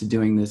committed to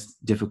doing this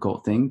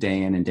difficult thing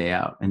day in and day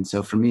out. And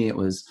so for me, it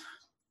was,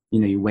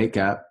 you wake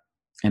up,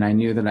 and I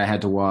knew that I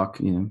had to walk,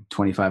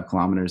 25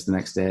 kilometers the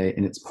next day,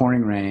 and it's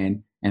pouring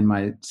rain, and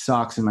my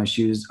socks and my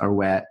shoes are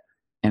wet,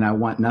 and I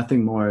want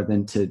nothing more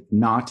than to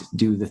not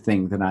do the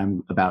thing that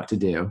I'm about to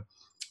do.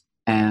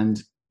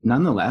 And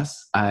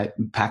nonetheless, I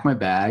pack my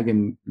bag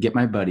and get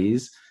my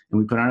buddies, and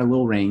we put on our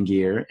little rain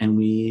gear, and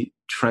we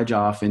trudge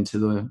off into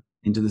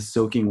the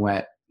soaking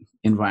wet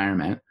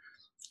environment,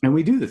 and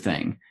we do the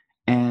thing.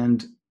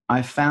 And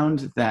I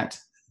found that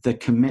the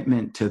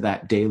commitment to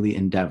that daily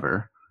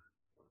endeavor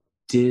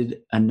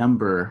did a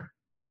number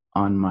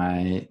on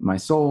my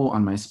soul,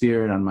 on my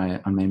spirit, on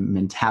my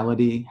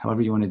mentality,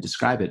 however you want to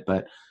describe it.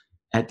 But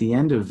at the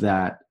end of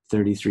that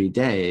 33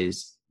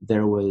 days,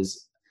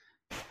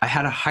 I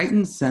had a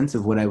heightened sense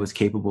of what I was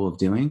capable of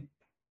doing,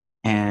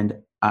 and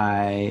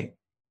I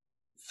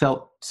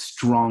felt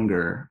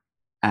stronger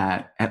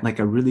at like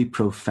a really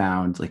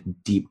profound, like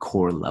deep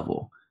core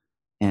level.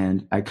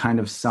 And I kind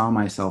of saw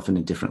myself in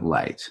a different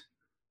light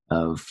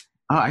of,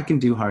 oh, I can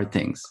do hard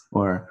things,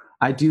 or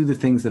I do the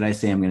things that I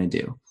say I'm going to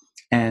do.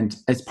 And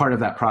as part of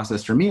that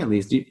process, for me at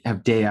least, you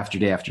have day after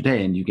day after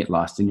day, and you get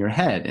lost in your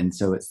head. And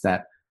so it's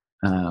that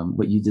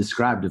what you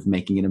described of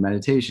making it a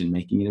meditation,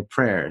 making it a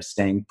prayer,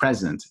 staying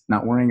present,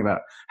 not worrying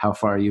about how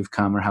far you've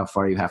come or how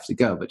far you have to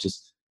go, but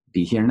just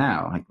be here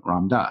now, like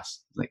Ram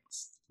Dass, like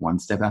one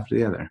step after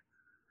the other.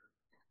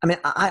 I mean,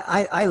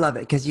 I love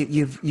it because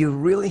you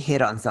really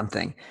hit on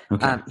something.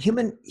 Okay.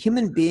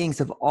 Human beings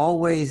have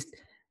always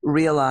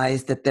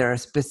realized that there are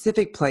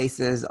specific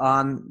places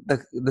on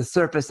the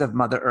surface of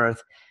Mother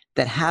Earth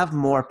that have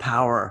more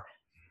power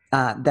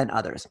than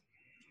others.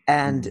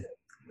 And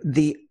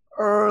the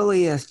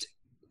earliest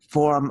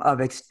form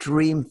of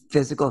extreme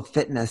physical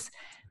fitness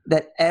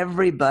that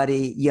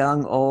everybody,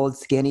 young, old,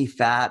 skinny,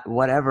 fat,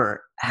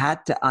 whatever,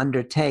 had to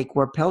undertake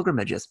were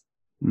pilgrimages.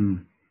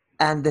 Mm.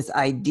 And this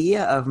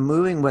idea of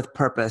moving with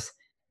purpose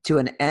to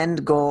an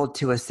end goal,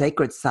 to a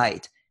sacred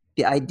site,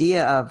 the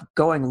idea of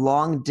going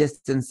long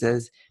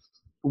distances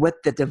with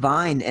the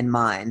divine in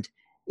mind,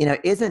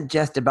 isn't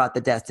just about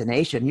the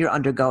destination. You're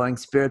undergoing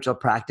spiritual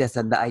practice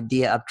and the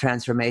idea of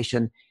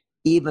transformation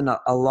even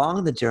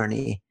along the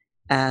journey.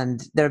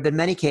 And there have been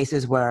many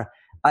cases where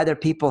either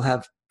people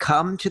have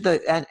come to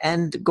the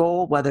end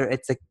goal, whether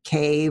it's a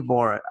cave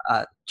or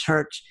a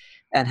church,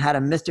 and had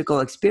a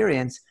mystical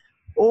experience,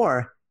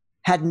 or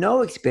had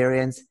no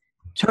experience,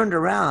 turned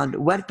around,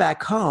 went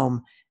back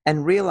home,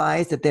 and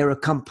realized that they were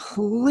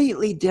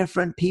completely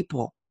different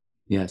people.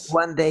 Yes.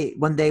 When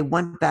they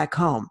went back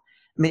home.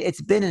 I mean,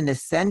 it's been an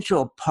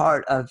essential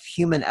part of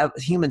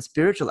human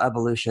spiritual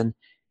evolution.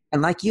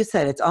 And like you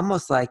said, it's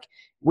almost like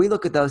we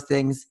look at those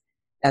things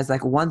as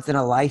like once in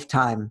a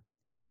lifetime,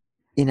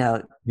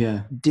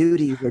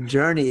 duties or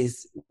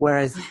journeys.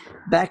 Whereas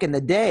back in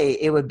the day,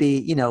 it would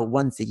be,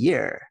 once a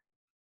year.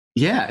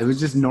 Yeah. It was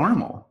just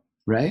normal,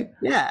 right?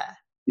 Yeah.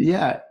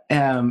 Yeah.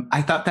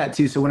 I thought that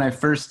too. So when I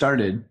first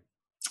started,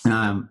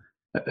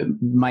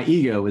 my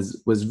ego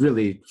was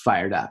really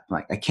fired up.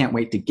 Like, I can't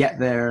wait to get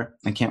there.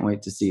 I can't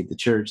wait to see the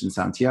church in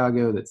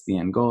Santiago. That's the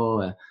end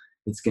goal.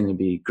 It's going to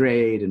be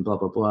great, and blah,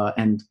 blah, blah.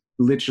 And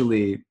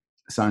literally,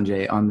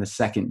 Sanjay, on the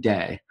second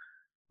day,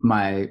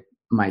 my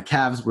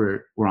calves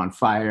were on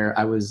fire.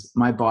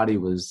 My body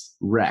was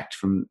wrecked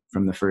from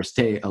the first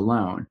day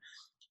alone.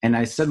 And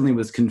I suddenly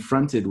was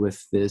confronted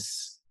with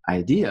this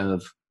idea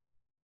of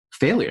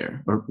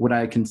failure, or what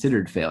I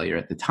considered failure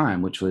at the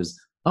time, which was,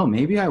 oh,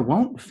 maybe I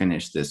won't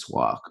finish this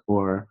walk,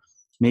 or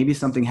maybe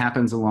something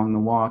happens along the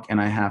walk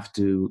and I have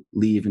to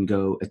leave and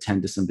go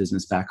attend to some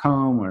business back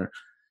home, or,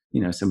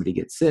 somebody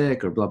gets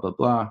sick, or blah, blah,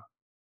 blah.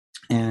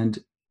 And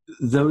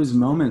those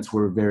moments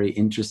were very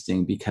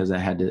interesting because I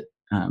had to,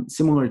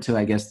 similar to,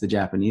 I guess, the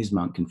Japanese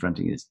monk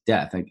confronting his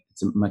death.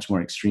 It's a much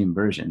more extreme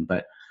version,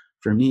 but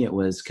for me, it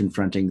was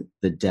confronting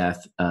the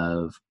death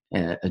of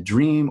a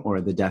dream,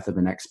 or the death of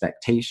an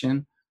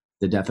expectation,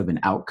 the death of an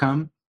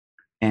outcome,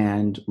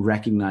 and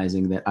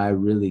recognizing that I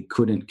really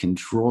couldn't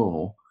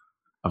control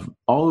of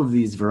all of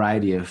these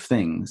variety of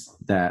things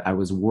that I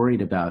was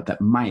worried about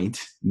that might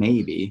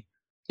maybe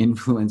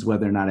influence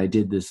whether or not I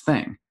did this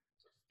thing.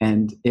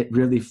 And it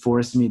really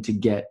forced me to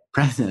get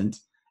present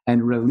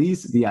and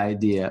release the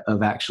idea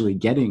of actually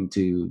getting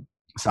to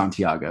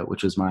Santiago,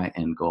 which was my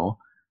end goal,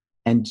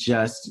 and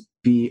just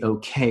be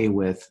okay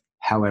with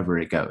however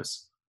it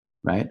goes.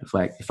 Right?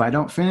 If I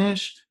don't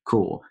finish,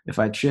 cool. If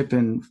I trip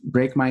and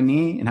break my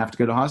knee and have to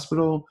go to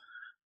hospital,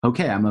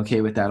 okay, I'm okay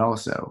with that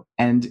also.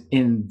 And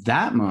in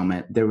that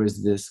moment, there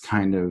was this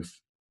kind of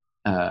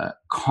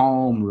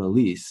calm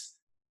release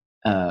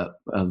of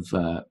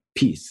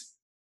peace,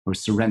 or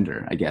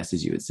surrender, I guess,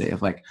 as you would say,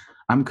 of like,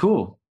 I'm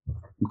cool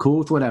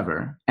with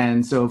whatever.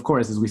 And so, of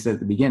course, as we said at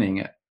the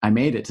beginning, I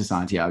made it to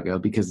Santiago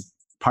because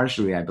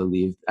partially I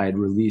believed I had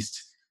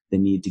released the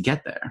need to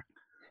get there.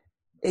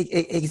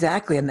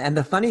 Exactly. And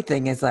the funny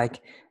thing is,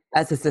 like,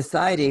 as a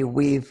society,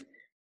 we've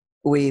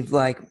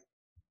like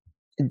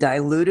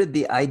diluted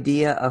the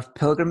idea of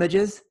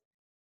pilgrimages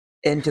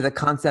into the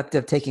concept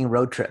of taking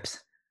road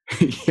trips.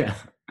 Yeah.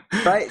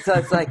 right? So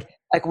it's like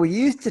we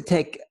used to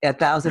take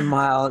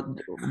 1,000-mile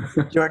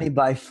journey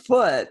by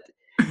foot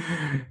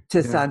to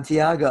Yeah.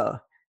 Santiago,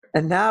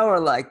 and now we're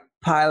like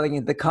piling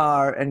in the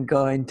car and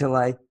going to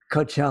like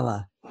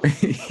Coachella.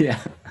 Yeah.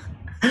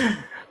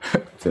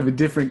 It's a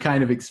different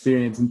kind of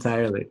experience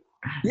entirely.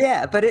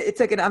 Yeah, but it's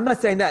like, and I'm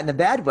not saying that in a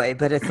bad way,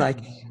 but it's like,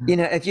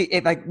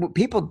 if like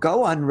people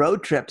go on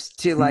road trips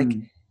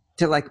Mm,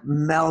 to like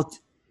melt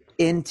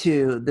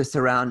into the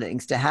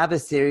surroundings, to have a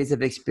series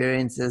of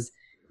experiences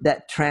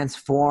that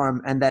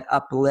transform and that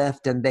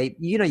uplift, and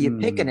you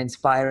pick an mm,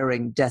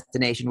 inspiring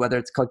destination, whether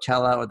it's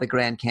Coachella or the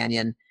Grand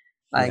Canyon,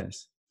 like,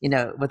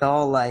 yes. with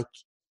all like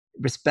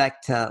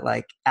respect to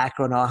like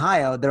Akron,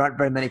 Ohio, there aren't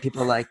very many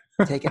people like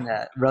taking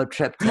a road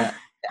trip to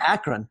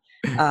Akron.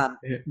 Yeah.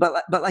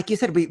 But like you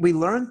said, we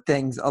learn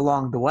things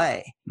along the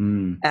way,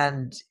 Mm.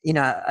 and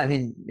I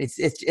mean,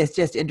 it's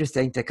just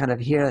interesting to kind of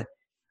hear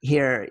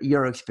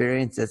your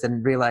experiences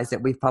and realize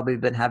that we've probably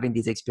been having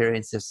these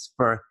experiences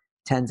for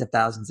tens of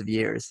thousands of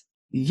years.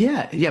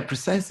 Yeah, yeah,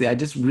 precisely. I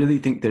just really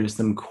think there's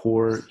some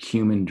core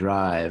human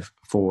drive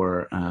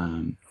for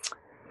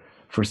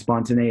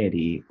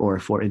spontaneity or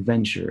for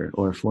adventure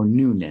or for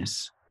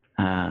newness.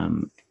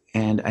 Um,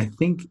 and I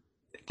think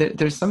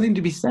there's something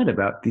to be said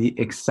about the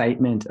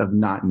excitement of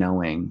not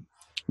knowing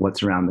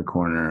what's around the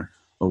corner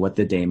or what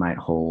the day might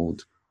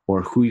hold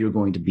or who you're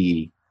going to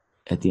be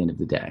at the end of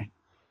the day.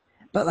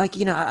 But like,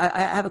 I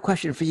have a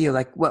question for you.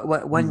 Like, what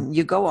Mm. when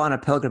you go on a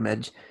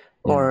pilgrimage,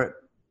 Yeah. or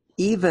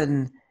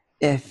even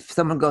if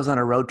someone goes on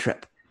a road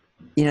trip,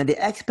 the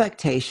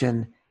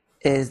expectation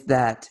is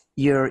that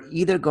you're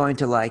either going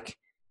to like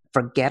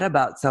forget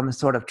about some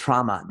sort of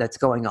trauma that's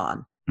going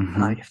on,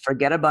 Hmm.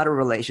 forget about a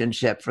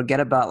relationship, forget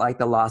about like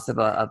the loss of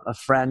a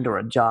friend or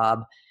a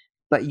job,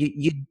 but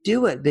you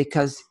do it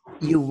because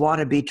you want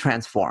to be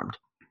transformed.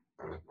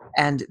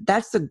 And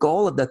that's the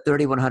goal of the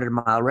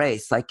 3,100-mile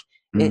race. Like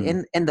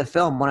Mm. in the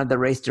film, one of the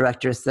race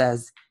directors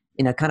says,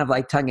 kind of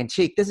like tongue in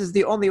cheek, this is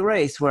the only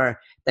race where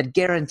that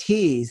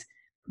guarantees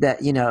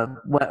that,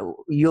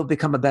 you'll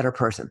become a better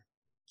person.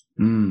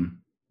 Mm.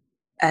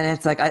 And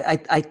it's like,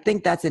 I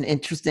think that's an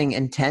interesting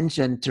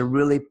intention to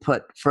really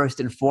put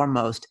first and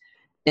foremost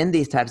in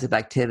these types of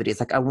activities.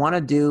 Like, I want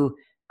to do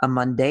a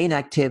mundane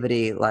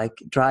activity like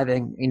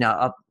driving,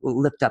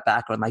 lift up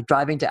Akron, like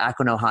driving to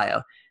Akron,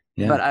 Ohio.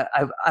 Yeah. But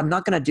I'm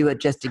not going to do it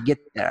just to get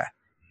there.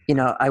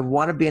 I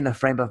want to be in the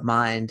frame of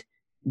mind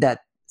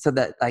so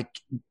that like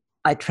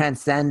I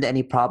transcend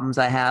any problems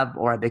I have,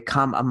 or I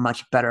become a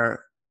much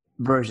better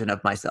version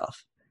of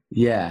myself.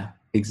 Yeah,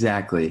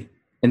 exactly.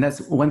 And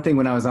that's one thing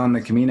when I was on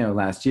the Camino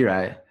last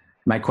year,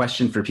 my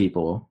question for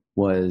people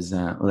was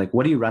like,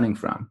 what are you running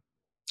from?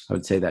 I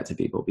would say that to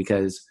people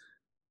because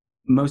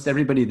most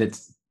everybody that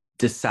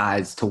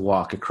decides to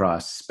walk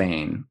across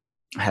Spain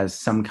has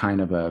some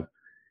kind of a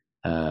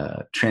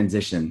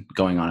transition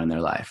going on in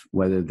their life,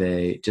 whether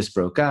they just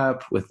broke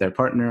up with their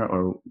partner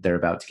or they're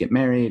about to get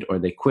married or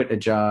they quit a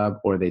job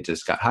or they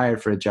just got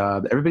hired for a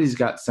job. Everybody's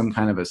got some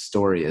kind of a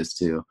story as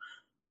to,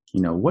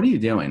 what are you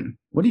doing?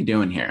 What are you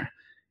doing here?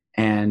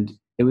 And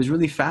it was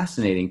really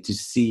fascinating to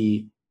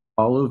see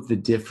all of the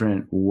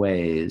different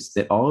ways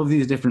that all of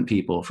these different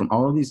people from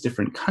all of these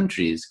different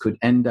countries could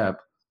end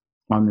up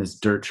on this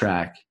dirt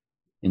track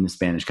in the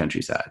Spanish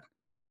countryside,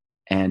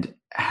 and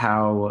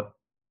how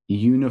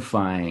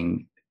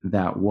unifying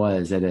that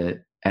was at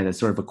a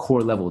sort of a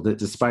core level, that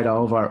despite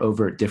all of our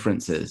overt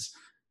differences,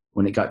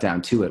 when it got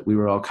down to it, we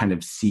were all kind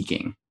of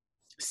seeking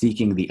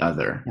the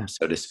other, Yeah.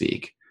 so to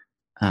speak,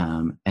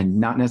 and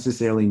not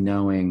necessarily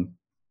knowing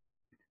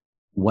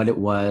what it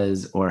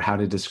was or how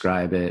to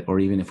describe it or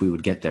even if we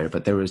would get there,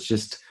 but there was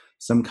just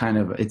some kind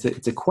of it's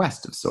a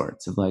quest of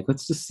sorts of like,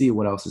 let's just see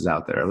what else is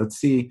out there, let's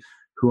see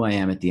who I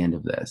am at the end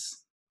of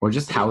this, or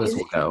just how this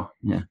will go.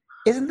 Yeah,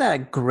 Isn't that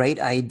a great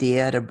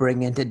idea to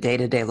bring into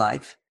day-to-day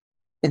life?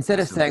 Instead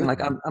of saying like,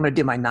 absolutely. I'm going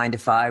to do my 9 to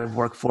 5,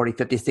 work 40,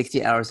 50,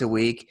 60 hours a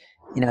week,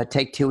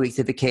 take 2 weeks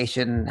of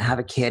vacation, have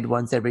a kid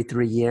once every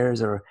 3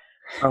 years, or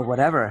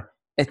whatever.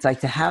 It's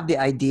like to have the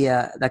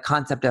idea, the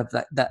concept of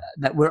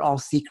that we're all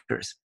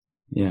seekers.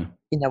 Yeah.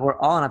 We're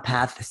all on a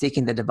path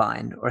seeking the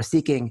divine, or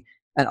seeking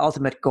an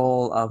ultimate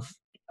goal of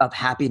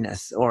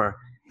happiness, or,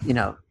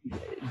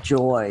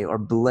 joy or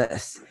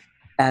bliss,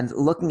 and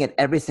looking at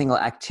every single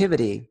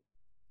activity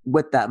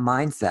with that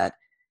mindset.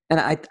 And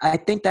I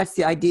think that's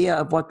the idea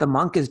of what the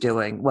monk is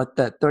doing, what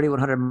the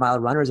 3,100-mile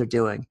runners are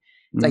doing.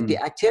 It's like the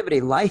Mm,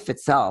 activity, life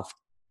itself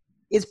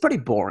is pretty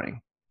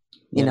boring,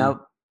 you yeah. know,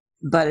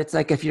 but it's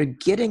like if you're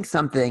getting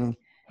something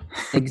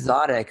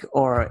exotic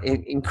or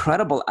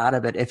incredible out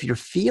of it, if you're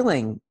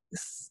feeling,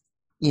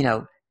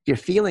 your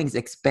feelings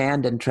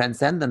expand and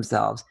transcend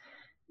themselves,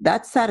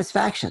 that's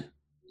satisfaction.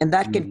 And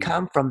that can Mm,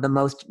 come from the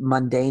most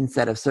mundane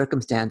set of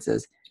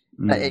circumstances. It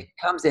mm,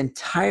 comes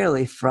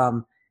entirely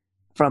from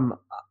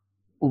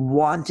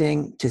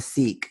wanting to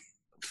seek,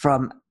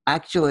 from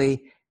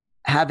actually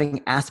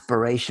having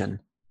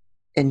aspiration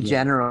in yeah.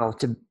 general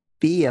to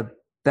be a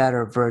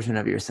better version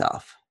of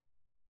yourself.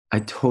 I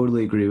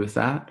totally agree with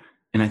that.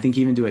 And I think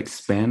even to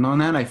expand on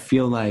that, I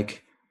feel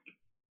like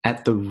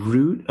at the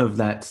root of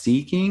that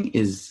seeking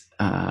is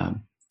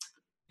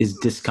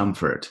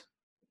discomfort.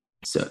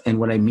 So, and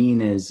what I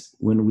mean is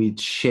when we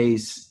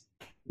chase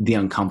the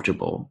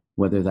uncomfortable,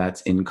 whether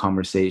that's in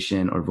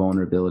conversation or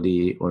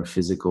vulnerability or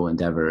physical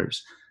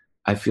endeavors,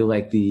 I feel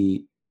like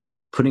the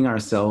putting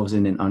ourselves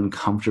in an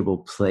uncomfortable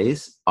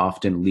place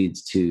often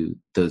leads to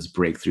those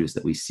breakthroughs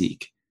that we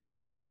seek.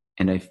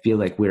 And I feel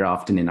like we're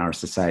often in our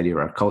society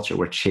or our culture,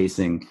 we're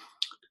chasing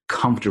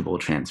comfortable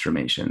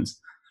transformations,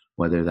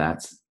 whether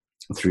that's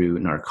through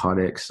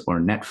narcotics or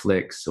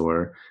Netflix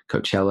or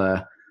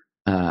Coachella.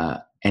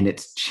 And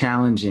it's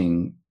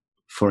challenging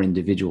for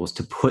individuals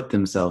to put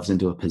themselves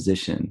into a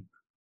position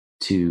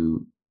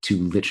to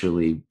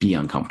literally be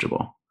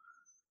uncomfortable.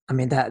 I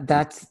mean,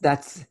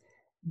 that's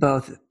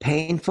both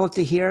painful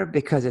to hear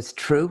because it's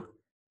true,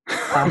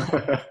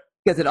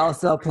 because it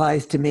also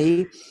applies to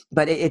me,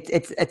 but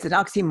it's an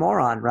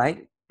oxymoron,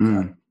 right?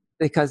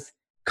 Because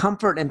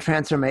comfort and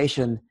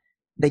transformation,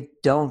 they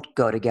don't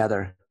go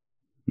together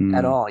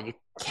at all. You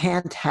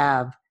can't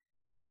have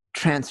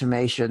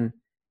transformation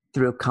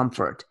through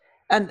comfort.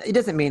 And it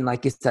doesn't mean,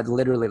 like you said,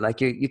 literally,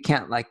 like you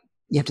can't, like,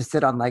 you have to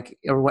sit on, like,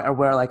 or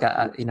wear like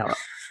a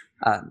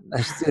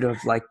suit of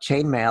like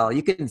chainmail.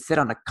 You can sit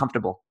on a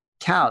comfortable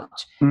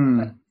couch.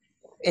 But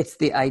it's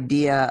the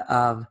idea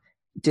of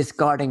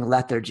discarding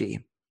lethargy,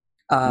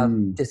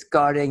 of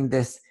discarding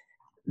this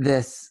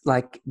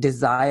like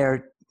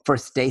desire for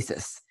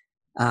stasis,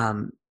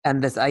 and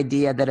this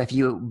idea that if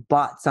you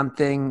bought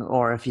something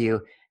or if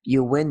you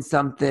win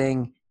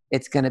something,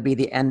 it's going to be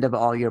the end of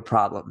all your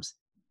problems.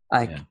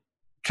 Like,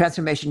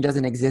 transformation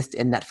doesn't exist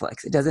in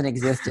Netflix. It doesn't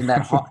exist in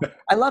that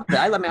I love it.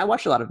 I mean, I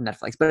watch a lot of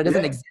Netflix, but it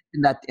doesn't exist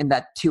in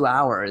that 2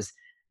 hours.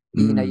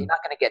 You're not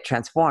going to get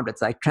transformed.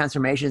 It's like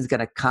transformation is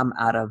going to come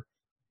out of,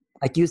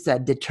 like you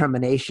said,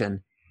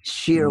 determination,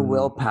 sheer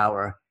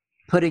willpower,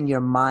 putting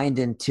your mind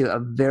into a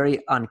very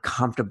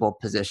uncomfortable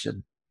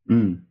position.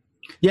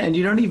 Yeah, and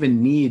you don't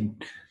even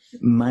need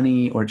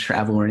money or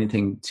travel or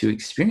anything to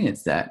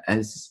experience that.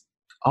 As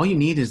all you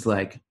need is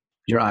like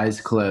your eyes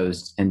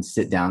closed and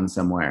sit down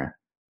somewhere.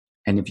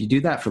 And if you do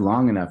that for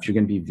long enough, you're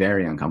going to be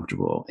very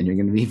uncomfortable and you're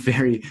going to be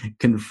very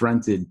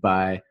confronted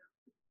by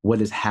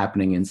what is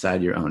happening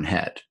inside your own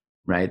head,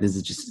 right? This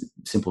is just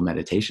simple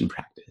meditation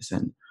practice.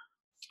 And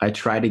I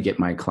try to get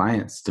my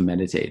clients to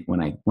meditate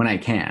when I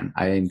can.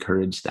 I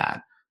encourage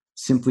that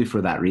simply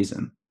for that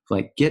reason.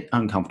 Like, get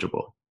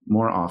uncomfortable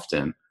more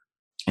often,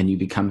 and you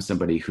become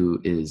somebody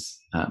who is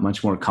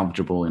much more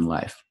comfortable in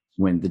life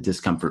when the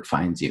discomfort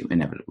finds you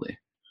inevitably.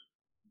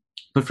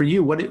 But for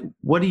you,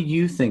 what do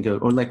you think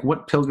of, or like,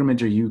 what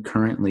pilgrimage are you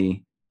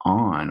currently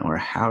on,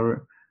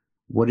 or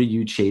what are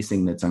you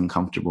chasing that's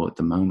uncomfortable at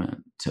the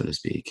moment, so to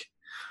speak?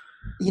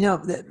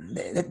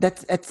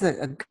 That's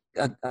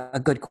a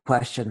good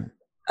question.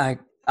 I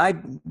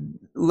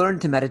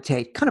learned to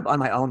meditate kind of on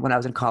my own when I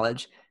was in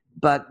college,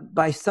 but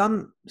by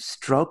some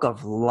stroke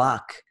of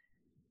luck,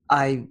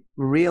 I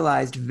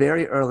realized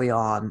very early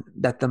on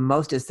that the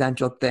most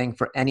essential thing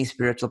for any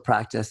spiritual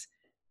practice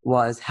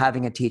was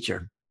having a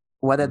teacher,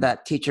 whether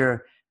that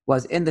teacher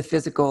was in the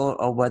physical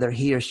or whether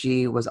he or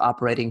she was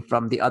operating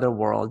from the other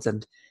worlds.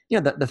 And,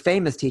 the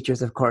famous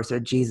teachers, of course, are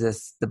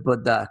Jesus, the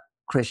Buddha,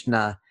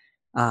 Krishna,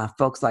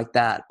 folks like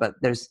that. But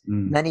there's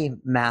many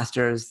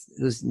masters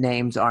whose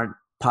names aren't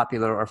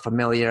popular or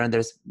familiar, and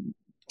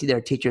there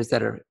are teachers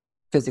that are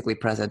physically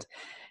present.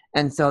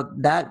 And so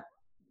that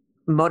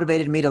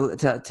motivated me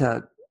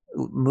to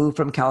move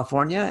from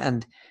California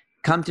and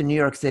come to New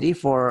York City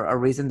for a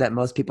reason that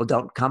most people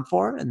don't come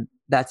for, and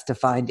that's to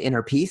find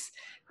inner peace.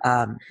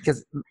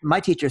 Because my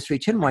teacher, Sri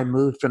Chinmoy,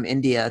 moved from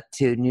India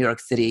to New York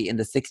City in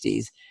the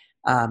 60s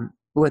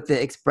with the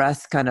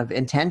express kind of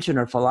intention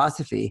or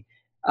philosophy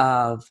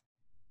of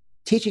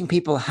teaching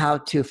people how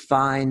to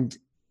find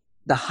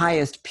the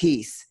highest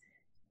peace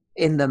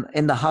in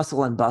the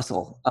hustle and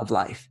bustle of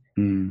life.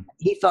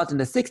 He felt in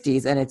the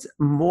 60s, and it's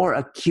more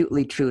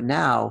acutely true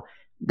now,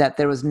 that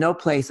there was no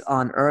place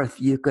on earth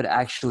you could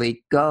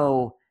actually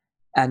go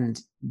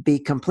and be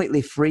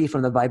completely free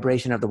from the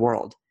vibration of the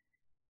world.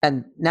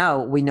 And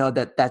now we know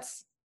that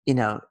that's,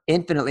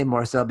 infinitely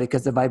more so,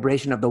 because the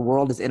vibration of the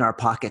world is in our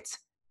pockets.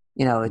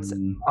 It's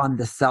on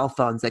the cell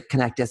phones that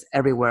connect us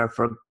everywhere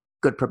for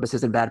good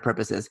purposes and bad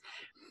purposes.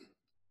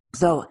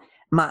 So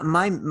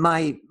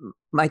my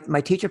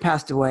teacher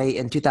passed away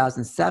in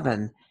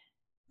 2007,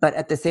 but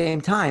at the same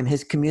time,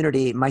 his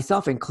community,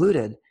 myself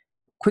included,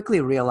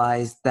 quickly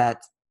realized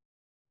that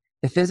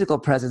the physical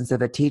presence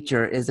of a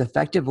teacher is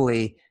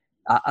effectively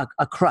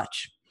a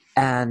crutch.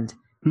 And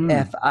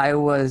if I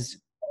was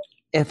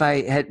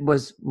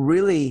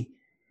really,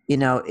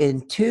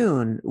 in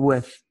tune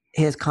with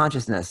his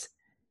consciousness,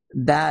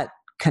 that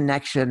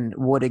connection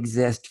would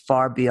exist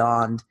far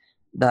beyond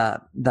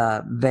the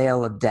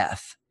veil of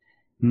death.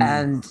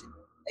 And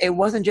it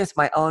wasn't just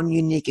my own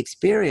unique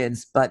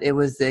experience, but it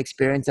was the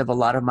experience of a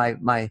lot of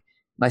my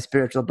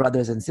spiritual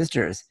brothers and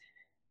sisters.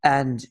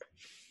 And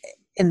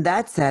in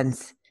that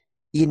sense,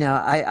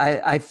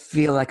 I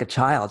feel like a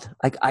child.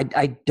 Like,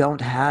 I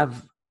don't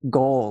have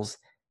goals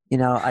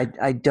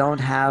I don't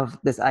have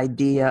this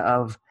idea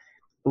of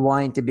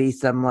wanting to be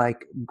some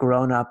like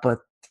grown up with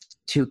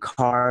two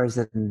cars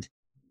and,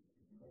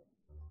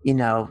 you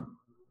know,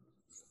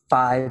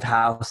 five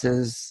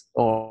houses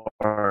or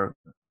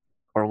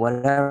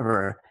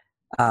whatever.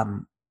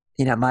 Um,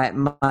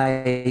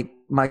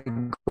 my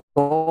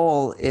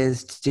goal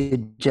is to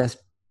just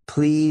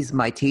please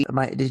my teacher.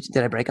 Did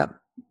I break up?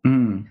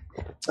 Mm.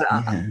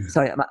 Yeah.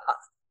 Sorry,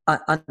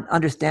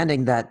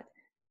 understanding that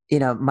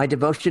my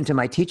devotion to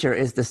my teacher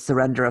is the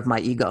surrender of my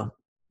ego,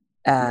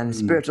 and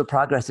spiritual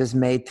progress is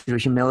made through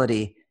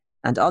humility.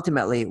 And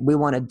ultimately, we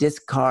want to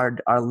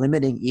discard our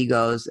limiting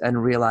egos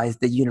and realize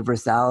the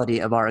universality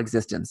of our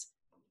existence.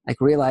 Like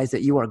realize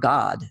that you are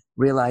God,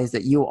 realize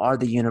that you are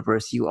the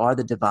universe, you are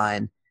the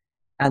divine.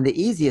 And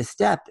the easiest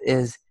step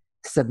is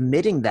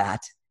submitting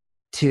that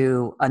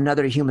to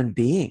another human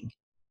being.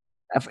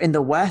 In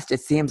the West, it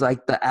seems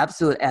like the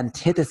absolute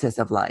antithesis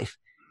of life.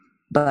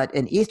 But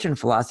in Eastern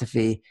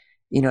philosophy,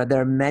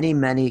 there are many,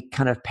 many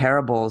kind of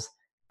parables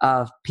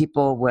of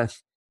people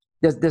with.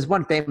 There's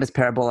one famous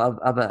parable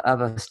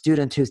of a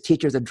student whose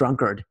teacher is a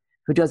drunkard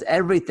who does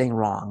everything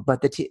wrong,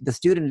 but the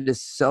student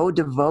is so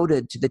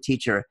devoted to the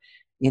teacher,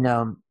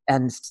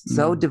 and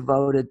so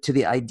devoted to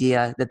the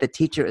idea that the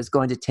teacher is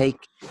going to take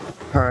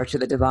her to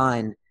the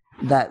divine,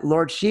 that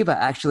Lord Shiva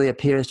actually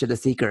appears to the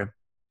seeker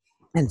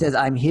and says,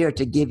 "I'm here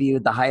to give you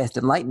the highest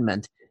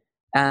enlightenment."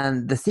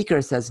 And the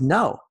seeker says,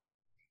 "No,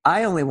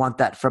 I only want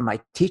that from my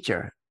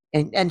teacher."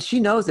 And she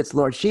knows it's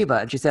Lord Shiva,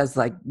 and she says,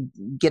 like,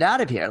 "Get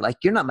out of here! Like,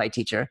 you're not my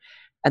teacher."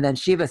 And then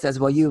Shiva says,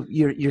 "Well,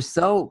 you're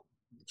so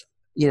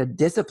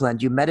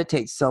disciplined. You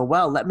meditate so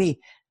well. Let me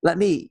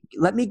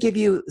give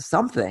you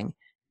something."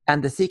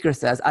 And the seeker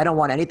says, "I don't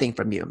want anything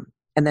from you."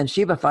 And then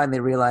Shiva finally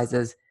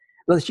realizes.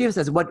 Well, Shiva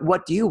says,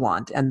 "What do you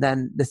want?" And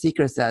then the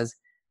seeker says,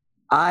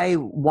 "I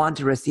want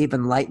to receive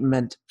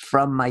enlightenment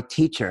from my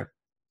teacher,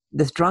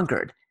 this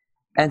drunkard."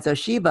 And so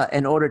Shiva,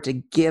 in order to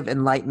give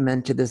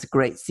enlightenment to this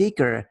great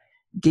seeker,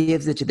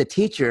 gives it to the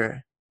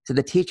teacher. So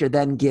the teacher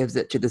then gives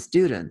it to the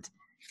student.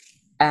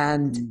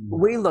 And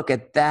we look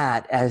at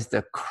that as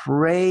the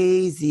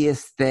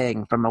craziest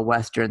thing from a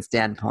Western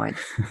standpoint.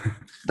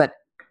 But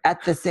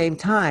at the same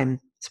time,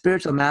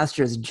 spiritual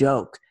masters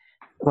joke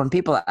when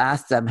people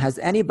ask them, has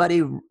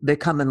anybody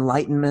become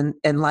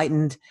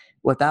enlightened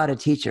without a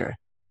teacher?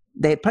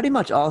 They pretty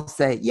much all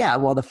say, yeah,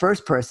 well, the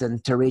first person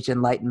to reach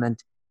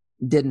enlightenment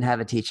didn't have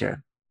a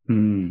teacher.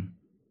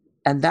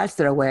 And that's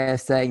their way of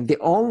saying the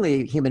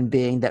only human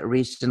being that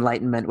reached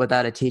enlightenment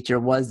without a teacher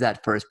was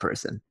that first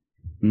person.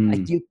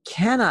 Like, you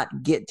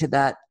cannot get to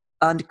that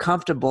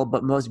uncomfortable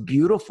but most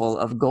beautiful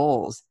of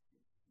goals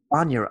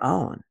on your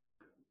own.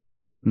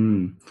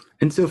 And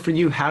so for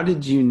you, how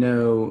did you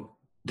know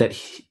that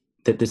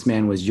this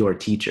man was your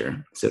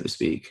teacher, so to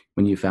speak,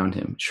 when you found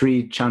him?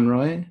 Sri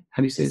Chinmoy?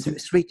 How do you say his name?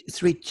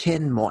 Sri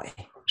Chinmoy.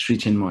 Sri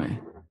Chinmoy.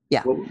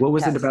 Yeah. What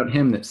was it about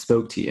him that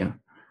spoke to you?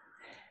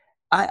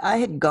 I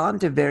had gone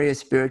to various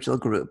spiritual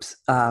groups.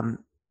 I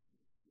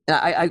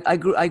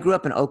grew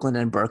up in Oakland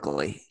and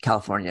Berkeley,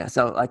 California.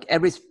 So like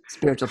every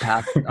spiritual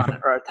path on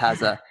earth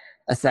has a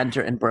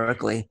center in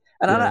Berkeley.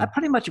 And I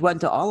pretty much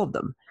went to all of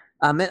them.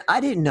 And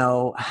I didn't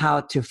know how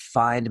to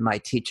find my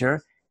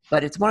teacher,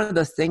 but it's one of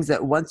those things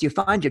that once you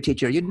find your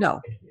teacher, you know.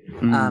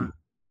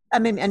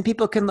 And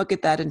people can look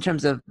at that in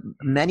terms of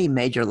many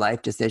major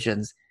life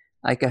decisions.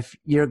 Like if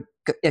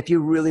you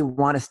really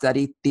want to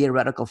study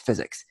theoretical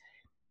physics,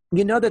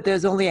 you know that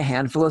there's only a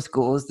handful of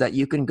schools that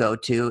you can go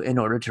to in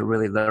order to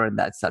really learn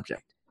that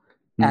subject.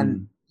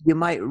 And you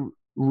might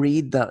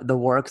read the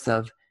works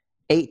of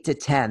 8 to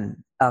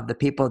 10 of the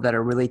people that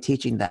are really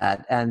teaching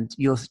that, and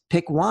you'll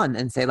pick one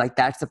and say, like,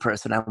 that's the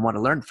person I want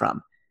to learn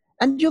from.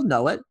 And you'll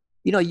know it.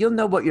 You'll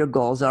know what your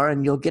goals are,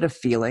 and you'll get a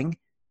feeling.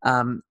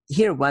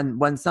 Here,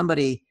 when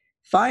somebody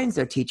finds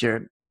their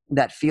teacher,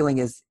 that feeling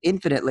is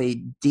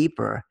infinitely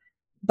deeper.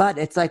 But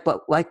it's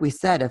like we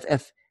said,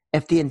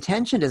 if the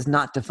intention is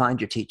not to find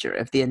your teacher,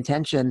 if the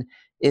intention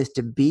is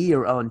to be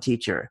your own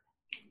teacher,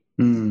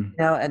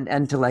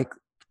 and to like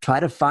try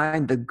to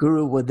find the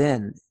guru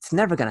within, it's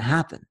never going to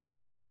happen.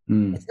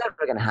 It's never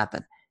going to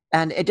happen.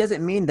 And it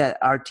doesn't mean that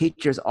our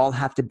teachers all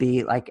have to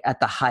be like at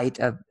the height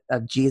of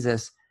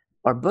Jesus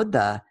or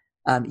Buddha.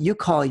 You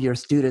call your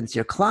students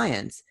your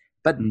clients,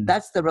 but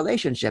that's the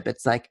relationship.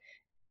 It's like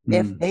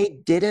if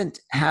they didn't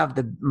have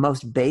the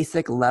most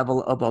basic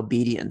level of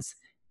obedience,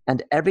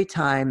 and every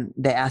time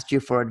they asked you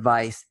for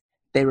advice,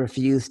 they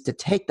refused to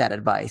take that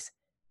advice,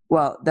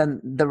 well, then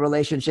the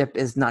relationship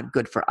is not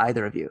good for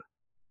either of you.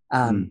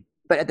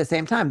 But at the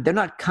same time, they're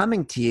not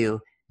coming to you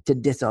to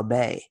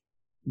disobey.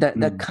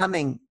 They're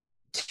coming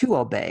to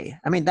obey.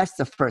 I mean, that's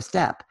the first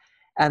step.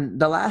 And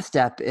the last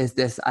step is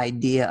this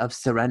idea of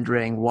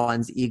surrendering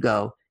one's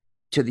ego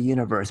to the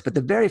universe. But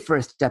the very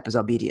first step is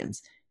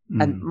obedience.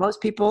 And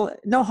most people,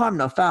 no harm,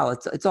 no foul.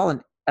 It's all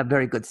a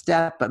very good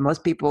step, but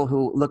most people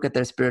who look at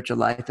their spiritual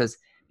life as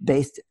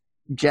based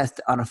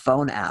just on a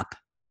phone app,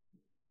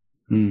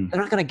 they're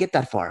not going to get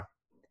that far.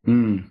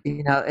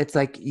 It's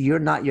like you're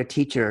not your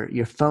teacher.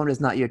 Your phone is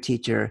not your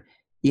teacher.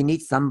 You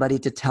need somebody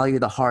to tell you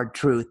the hard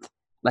truth,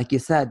 like you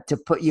said, to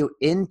put you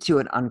into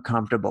an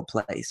uncomfortable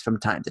place from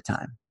time to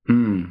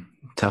time.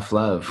 Tough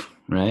love,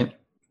 right?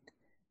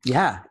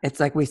 Yeah, it's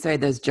like we say,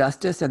 there's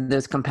justice and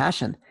there's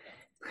compassion.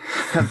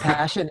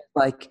 Compassion is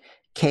like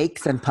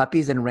cakes and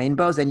puppies and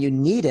rainbows, and you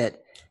need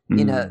it.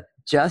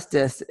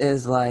 Justice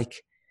is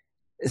like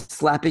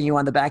slapping you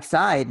on the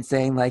backside and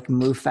saying, like,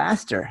 move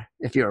faster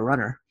if you're a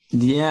runner.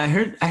 Yeah,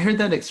 I heard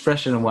that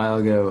expression a while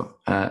ago.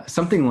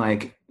 Something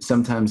like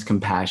sometimes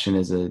compassion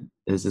is a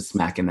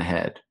smack in the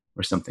head,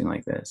 or something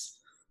like this.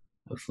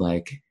 Of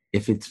like,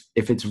 if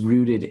it's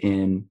rooted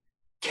in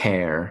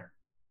care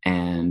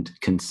and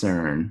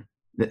concern,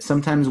 that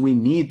sometimes we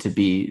need to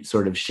be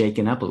sort of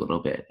shaken up a little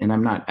bit. And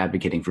I'm not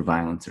advocating for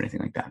violence or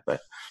anything like that,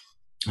 but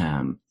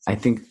I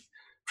think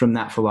from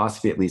that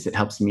philosophy, at least, it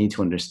helps me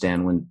to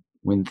understand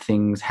when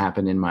things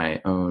happen in my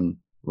own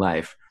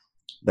life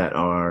that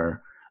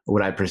are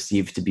what I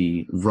perceive to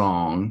be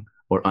wrong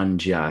or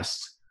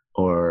unjust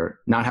or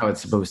not how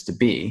it's supposed to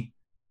be.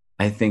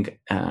 I think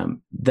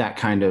that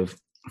kind of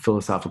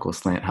philosophical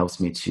slant helps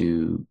me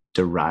to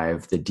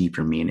derive the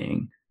deeper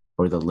meaning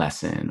or the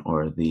lesson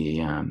or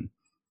the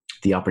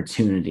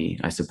opportunity,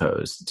 I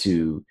suppose,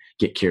 to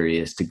get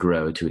curious, to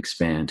grow, to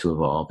expand, to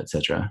evolve,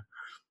 etc.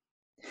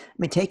 I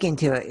mean, taking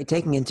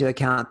into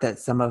account that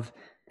some of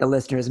the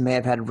listeners may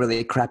have had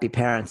really crappy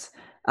parents,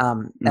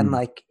 and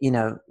like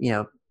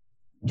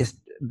just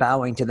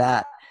bowing to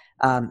that.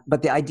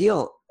 But the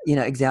ideal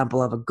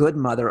example of a good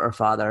mother or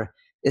father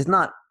is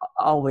not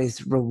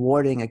always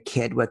rewarding a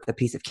kid with a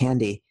piece of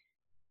candy.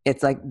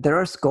 It's like there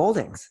are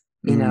scoldings.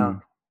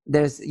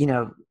 There's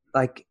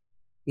like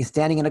you're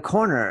standing in a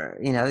corner.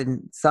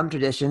 In some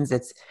traditions,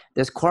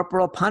 there's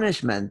corporal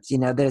punishment.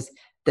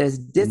 There's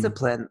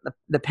discipline.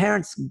 The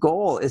parent's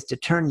goal is to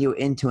turn you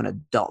into an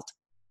adult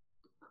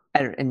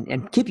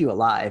and keep you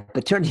alive,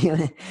 but turn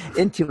you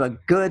into a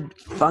good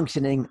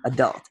functioning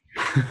adult.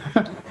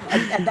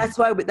 and that's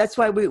why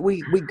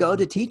we go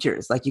to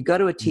teachers. Like, you go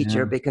to a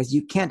teacher because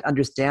you can't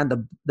understand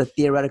the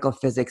theoretical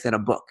physics in a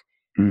book.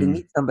 You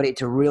need somebody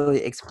to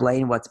really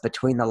explain what's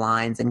between the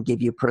lines and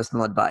give you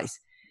personal advice.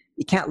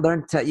 You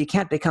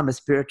can't become a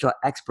spiritual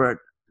expert,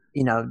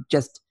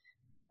 just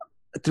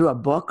through a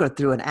book or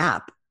through an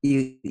app.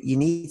 You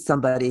need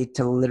somebody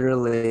to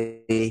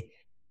literally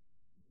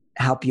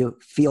help you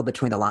feel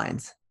between the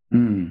lines.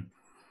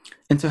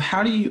 And so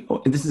how do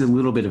you, this is a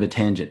little bit of a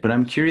tangent, but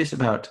I'm curious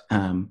about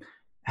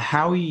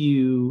how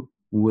you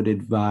would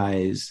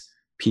advise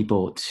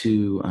people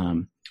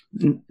to,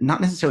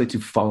 not necessarily to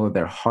follow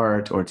their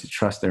heart or to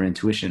trust their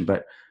intuition,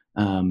 but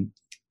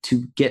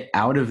to get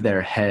out of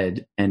their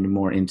head and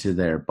more into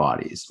their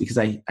bodies. Because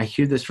I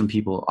hear this from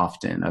people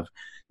often of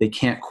they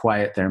can't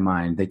quiet their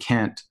mind. They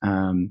can't,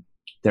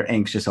 they're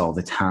anxious all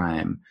the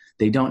time.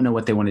 They don't know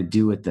what they want to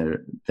do with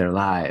their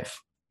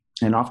life.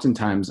 And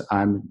oftentimes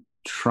I'm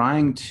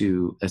trying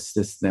to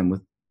assist them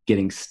with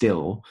getting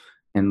still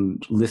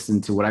and listen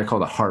to what I call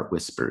the heart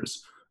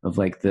whispers of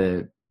like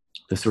the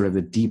sort of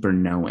the deeper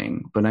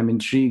knowing. But I'm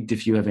intrigued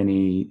if you have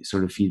any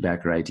sort of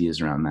feedback or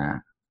ideas around that.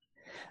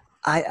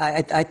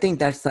 I think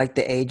that's like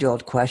the age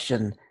old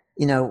question.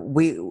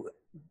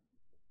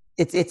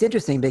 It's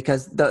interesting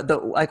because the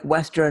like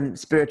Western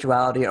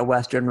spirituality or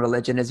Western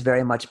religion is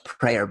very much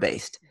prayer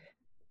based.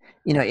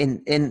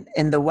 In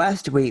the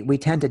West, we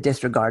tend to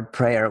disregard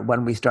prayer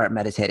when we start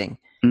meditating.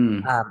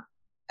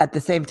 At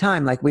the same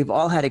time, like, we've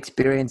all had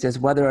experiences,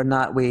 whether or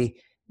not we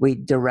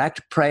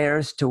direct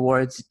prayers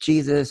towards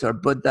Jesus or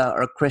Buddha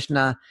or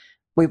Krishna.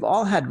 We've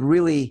all had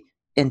really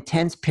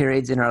intense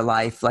periods in our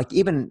life, like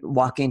even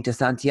walking to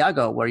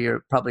Santiago, where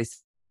you're probably,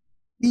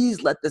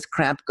 please let this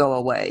cramp go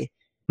away.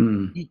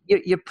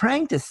 You're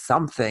praying to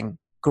something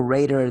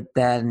greater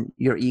than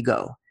your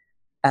ego.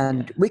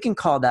 And we can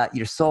call that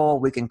your soul,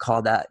 we can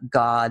call that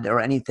God, or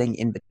anything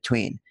in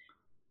between.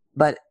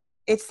 But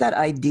it's that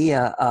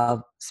idea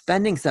of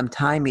spending some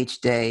time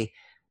each day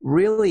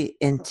really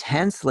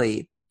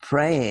intensely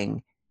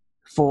praying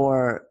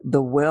for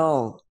the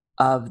will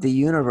of the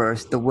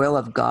universe, the will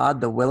of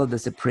God, the will of the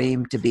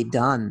Supreme to be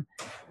done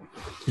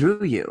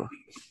through you.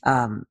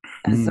 And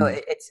so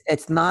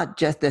it's not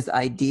just this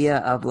idea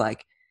of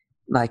like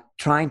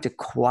trying to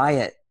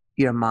quiet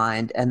your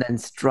mind and then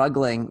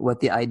struggling with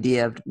the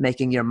idea of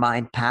making your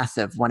mind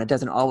passive when it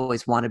doesn't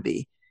always want to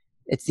be.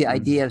 It's the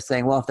idea of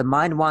saying, well, if the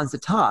mind wants to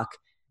talk,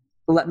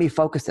 let me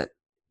focus it.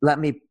 Let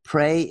me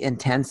pray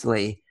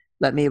intensely.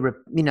 Let me,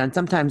 and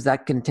sometimes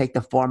that can take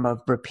the form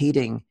of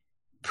repeating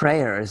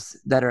prayers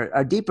that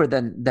are deeper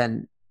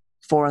than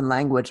foreign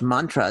language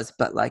mantras,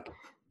 but like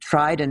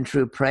tried and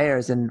true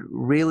prayers, and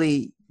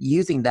really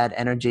using that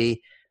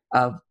energy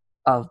of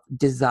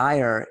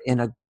desire in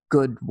a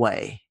good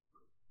way.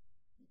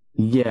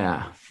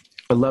 Yeah,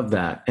 I love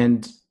that.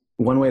 And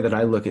one way that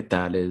I look at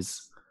that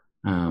is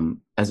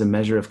as a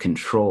measure of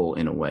control,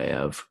 in a way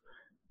of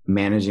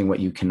managing what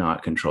you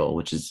cannot control,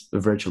 which is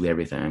virtually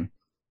everything,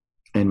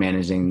 and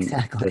managing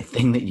the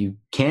thing that you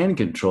can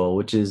control,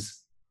 which is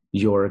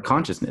your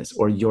consciousness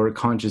or your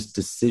conscious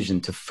decision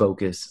to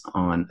focus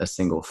on a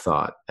single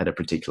thought at a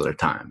particular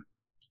time.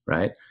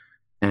 right?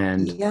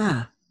 And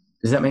Yeah.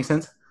 does that make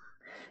sense?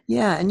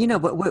 Yeah. And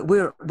but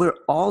we're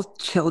all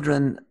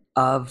children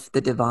of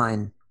the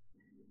divine.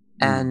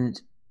 Mm.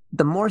 And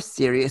the more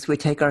serious we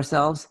take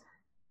ourselves,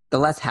 the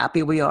less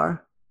happy we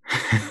are.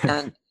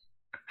 And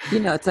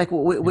it's like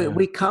Yeah.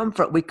 we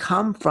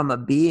come from a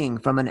being,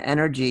 from an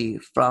energy,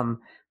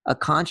 from a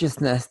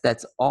consciousness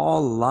that's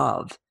all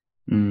love.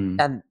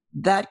 Mm. And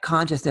that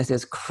consciousness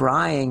is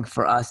crying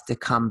for us to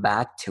come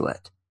back to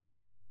it.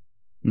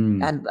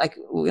 Mm. And like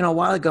a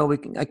while ago,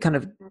 I kind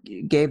of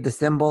gave the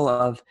symbol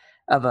of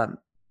a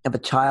of a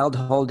child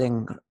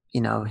holding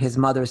his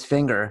mother's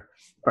finger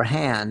or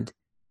hand.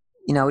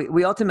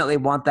 We ultimately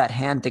want that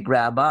hand to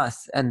grab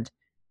us, and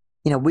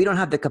we don't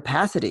have the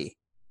capacity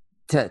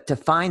to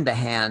find the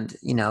hand,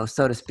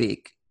 so to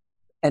speak.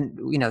 And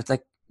it's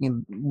like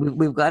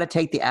we've got to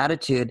take the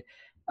attitude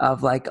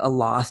of like a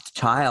lost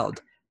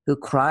child who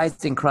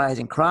cries and cries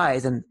and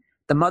cries, and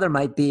the mother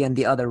might be in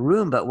the other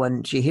room, but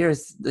when she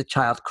hears the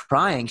child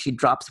crying, she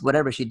drops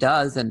whatever she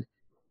does and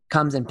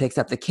comes and picks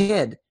up the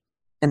kid.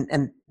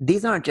 And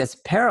these aren't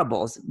just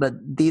parables, but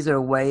these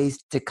are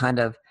ways to kind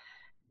of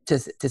to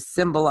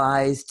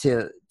symbolize,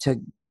 to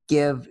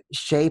give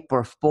shape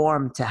or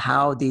form to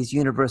how these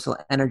universal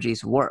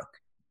energies work.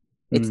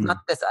 It's not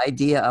Mm. this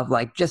idea of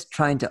like just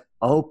trying to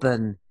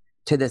open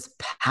to this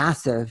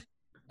passive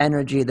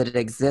energy that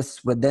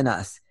exists within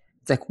us.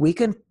 It's like we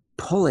can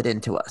pull it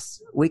into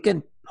us, we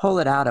can pull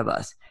it out of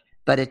us,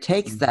 but it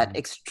takes that Mm.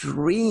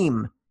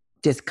 extreme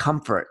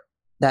discomfort,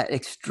 that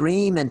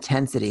extreme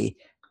intensity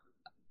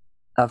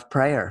of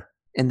prayer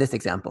in this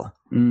example.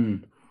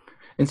 Mm.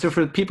 And so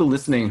for people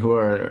listening who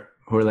are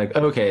like,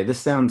 okay, this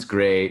sounds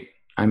great.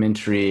 I'm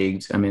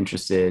intrigued. I'm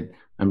interested.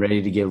 I'm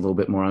ready to get a little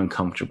bit more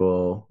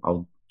uncomfortable.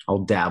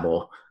 I'll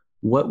dabble.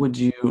 What would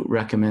you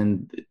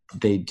recommend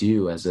they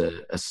do as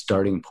a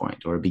starting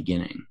point or a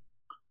beginning?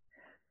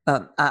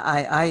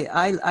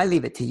 I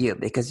leave it to you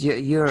because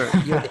you're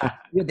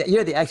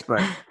the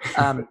expert.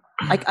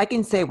 I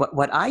can say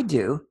what I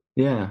do.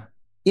 Yeah.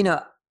 You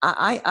know,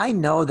 I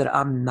know that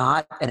I'm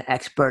not an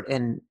expert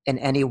in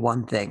any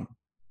one thing.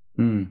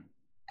 Mm.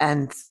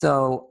 And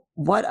so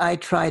what I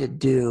try to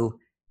do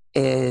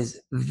is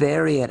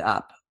vary it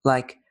up.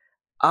 Like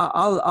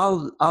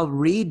I'll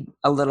read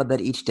a little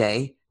bit each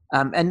day,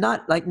 and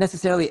not like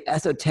necessarily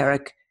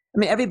esoteric. I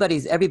mean,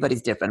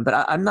 everybody's different,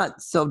 but I'm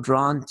not so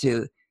drawn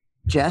to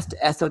just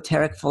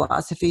esoteric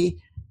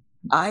philosophy.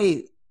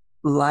 I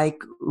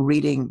like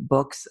reading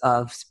books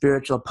of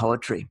spiritual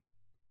poetry.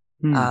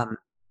 Mm. Um,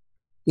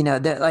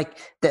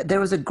 there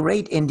was a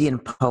great Indian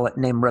poet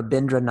named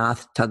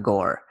Rabindranath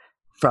Tagore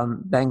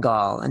from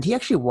Bengal, and he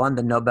actually won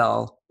the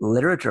Nobel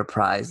Literature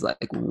Prize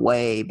like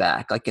way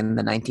back, like in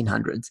the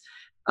 1900s,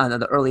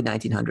 the early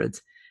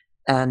 1900s.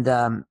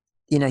 And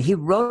he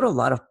wrote a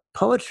lot of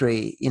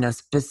poetry,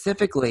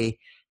 specifically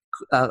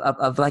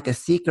of like a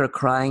seeker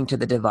crying to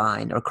the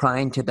divine or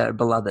crying to their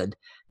beloved.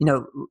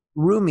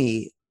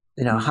 Rumi,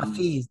 Mm.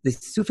 Hafiz, the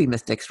Sufi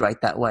mystics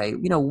write that way.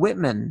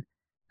 Whitman,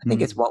 I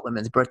think it's Mm. Walt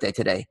Whitman's birthday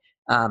today.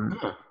 Um,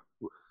 Huh.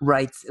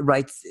 writes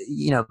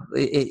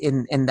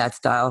in that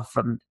style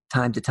from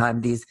time to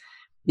time, these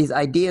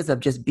ideas of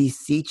just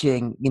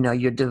beseeching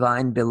your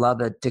divine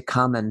beloved to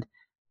come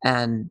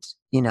and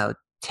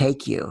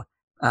take you.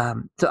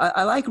 So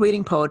I like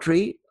reading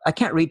poetry. I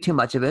can't read too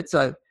much of it,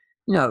 so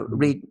I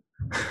read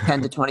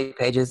 10 to 20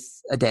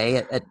 pages a day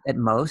at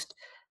most.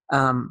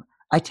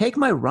 I take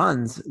my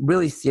runs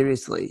really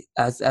seriously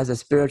as a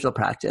spiritual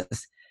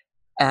practice.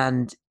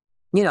 And,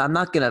 I'm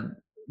not going to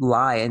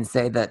lie and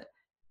say that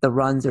the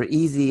runs are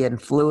easy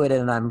and fluid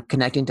and I'm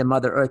connecting to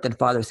Mother Earth and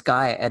Father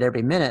Sky at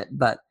every minute.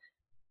 But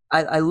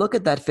I look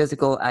at that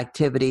physical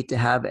activity to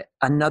have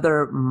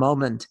another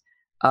moment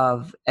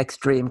of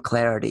extreme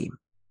clarity.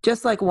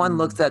 Just like one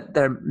looks Mm. at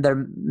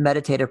their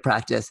meditative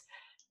practice,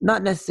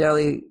 not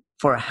necessarily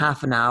for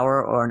half an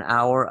hour or an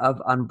hour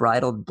of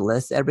unbridled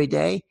bliss every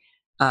day,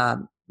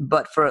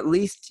 but for at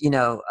least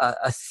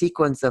a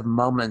sequence of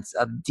moments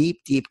of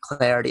deep, deep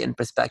clarity and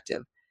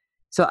perspective.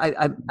 So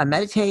I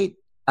meditate,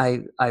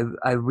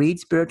 I read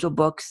spiritual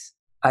books,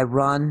 I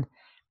run,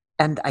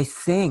 and I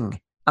sing.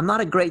 I'm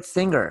not a great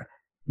singer,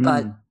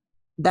 but Mm.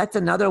 that's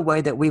another way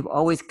that we've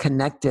always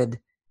connected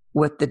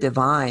with the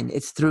divine.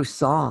 It's through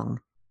song.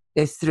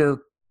 It's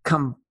through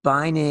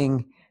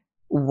combining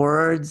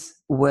words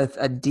with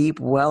a deep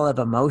well of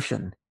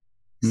emotion.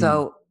 Mm.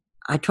 So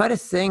I try to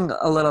sing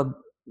a little.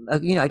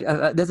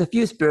 There's a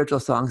few spiritual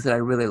songs that I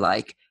really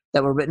like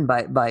that were written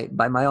by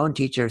my own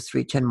teacher,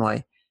 Sri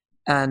Chinmoy,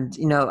 and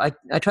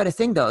I try to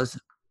sing those,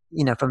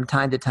 from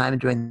time to time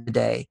during the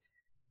day.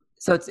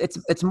 So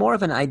it's more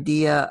of an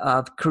idea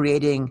of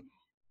creating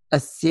a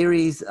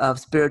series of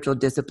spiritual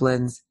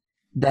disciplines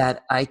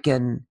that I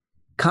can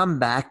come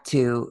back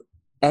to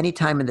any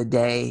time in the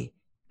day,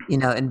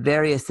 in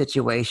various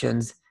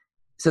situations,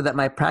 so that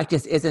my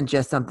practice isn't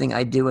just something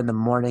I do in the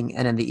morning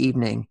and in the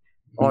evening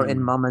or in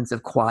Mm. moments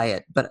of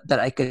quiet, but that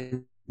I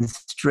can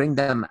string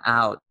them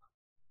out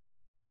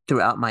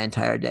throughout my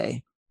entire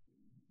day.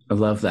 I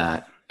love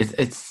that.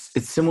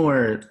 it's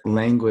similar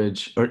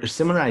language or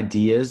similar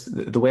ideas.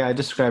 The way I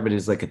describe it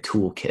is like a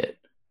toolkit,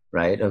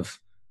 right? Of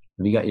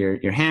you got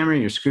your hammer,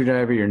 your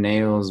screwdriver, your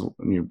nails,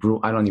 your broom.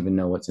 I don't even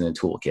know what's in a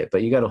toolkit,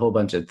 but you got a whole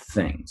bunch of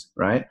things,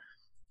 right?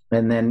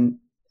 And then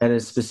at a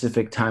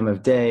specific time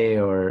of day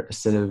or a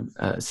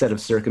set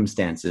of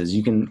circumstances,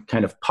 you can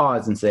kind of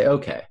pause and say,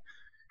 okay,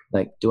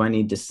 like, do I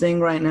need to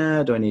sing right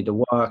now? Do I need to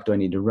walk? Do I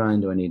need to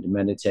run? Do I need to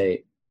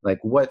meditate? Like,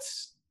 what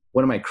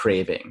am I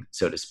craving,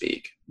 so to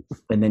speak?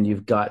 And then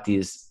you've got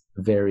these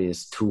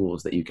various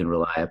tools that you can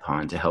rely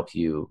upon to help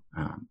you,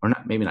 or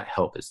not, maybe not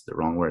help is the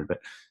wrong word, but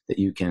that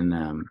you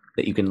can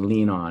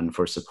lean on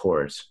for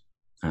support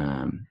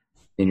in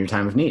your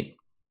time of need.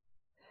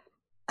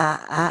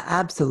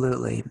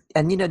 Absolutely.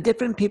 And,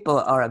 different people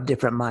are of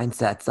different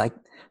mindsets. Like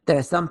there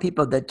are some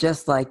people that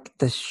just like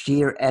the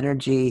sheer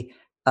energy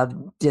of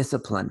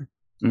discipline.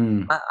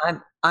 Mm.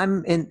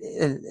 I'm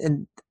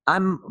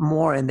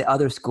more in the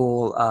other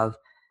school of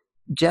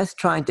just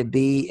trying to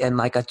be in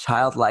like a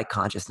childlike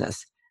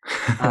consciousness.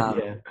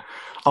 Yeah.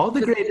 All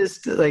the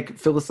greatest like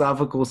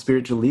philosophical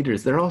spiritual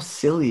leaders, they're all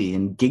silly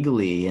and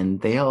giggly and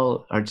they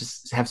all are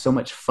just have so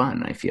much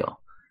fun, I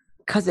feel.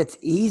 Because it's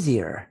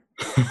easier.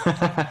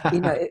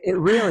 It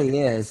really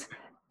is.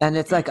 And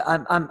it's like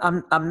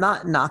I'm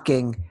not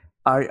knocking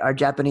our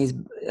Japanese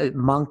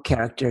monk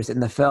characters in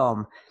the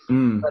film,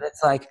 but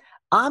it's like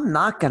I'm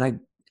not gonna.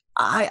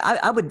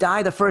 I would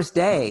die the first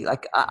day.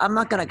 Like I'm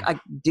not gonna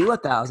do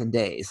 1,000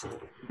 days.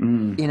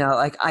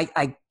 Like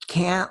I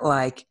can't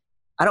like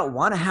I don't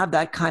want to have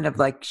that kind of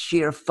like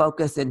sheer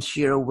focus and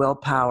sheer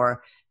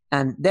willpower.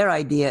 And their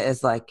idea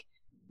is like,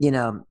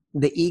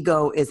 the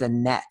ego is a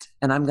net,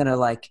 and I'm gonna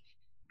like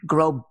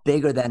grow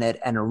bigger than it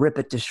and rip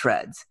it to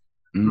shreds.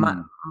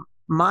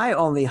 My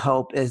only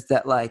hope is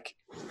that like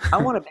I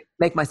want to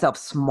make myself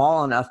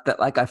small enough that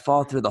like I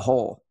fall through the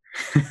hole.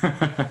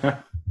 So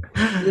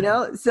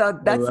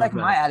that's like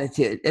my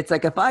attitude. It's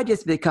like if I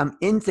just become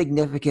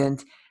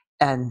insignificant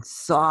and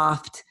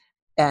soft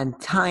and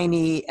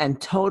tiny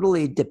and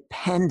totally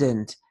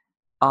dependent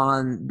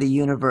on the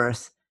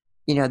universe,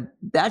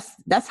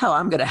 that's how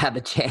I'm going to have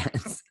a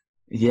chance.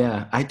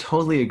 Yeah, I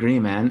totally agree,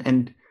 man.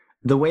 And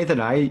the way that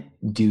I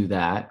do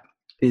that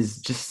is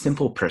just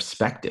simple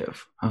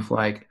perspective of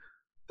like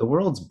the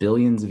world's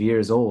billions of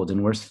years old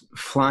and we're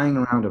flying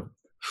around a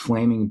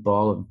flaming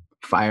ball of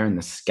fire in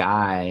the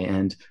sky,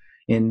 and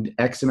in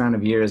X amount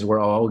of years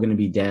we're all going to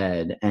be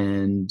dead.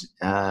 And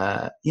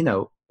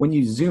when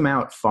you zoom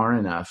out far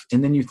enough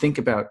and then you think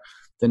about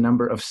the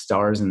number of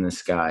stars in the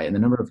sky and the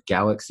number of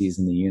galaxies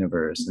in the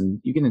universe,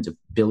 and you get into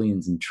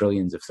billions and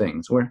trillions of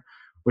things, we're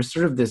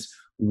sort of this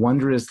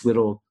wondrous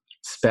little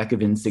speck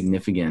of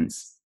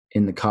insignificance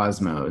in the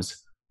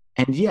cosmos,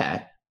 and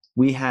yet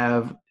we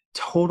have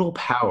total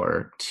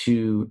power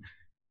to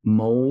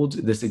mold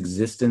this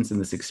existence and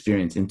this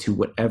experience into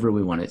whatever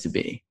we want it to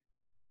be.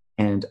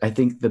 And I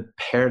think the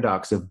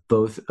paradox of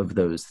both of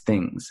those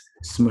things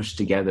smushed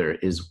together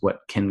is what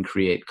can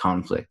create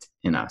conflict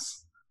in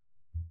us.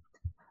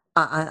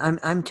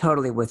 I'm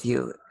totally with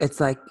you. It's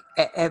like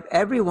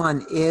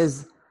everyone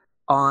is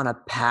on a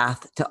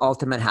path to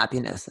ultimate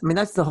happiness. I mean,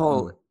 that's the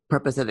whole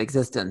purpose of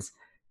existence.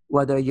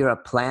 Whether you're a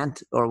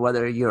plant or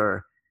whether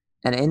you're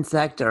an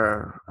insect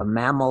or a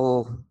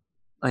mammal,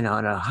 and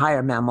a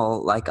higher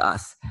mammal like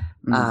us.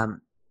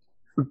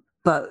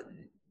 But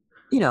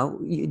do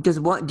you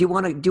want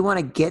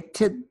to get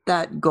to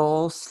that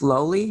goal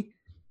slowly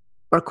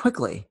or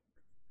quickly?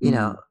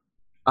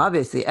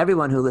 Obviously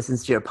everyone who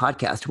listens to your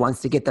podcast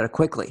wants to get there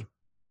quickly.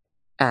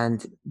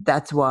 And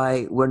that's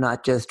why we're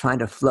not just trying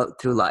to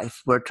float through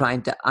life. We're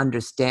trying to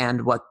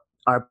understand what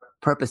our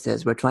purpose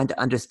is. We're trying to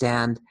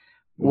understand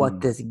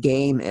what this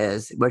game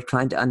is. We're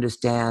trying to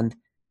understand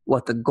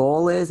what the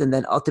goal is, and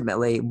then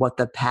ultimately what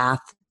the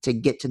path to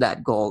get to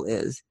that goal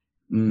is.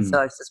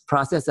 So it's this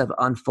process of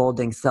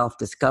unfolding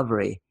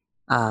self-discovery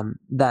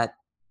that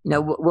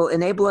will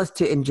enable us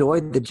to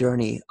enjoy the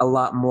journey a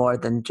lot more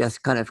than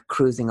just kind of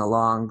cruising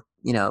along,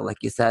 like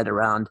you said,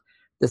 around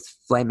this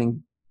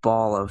flaming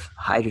ball of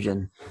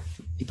hydrogen.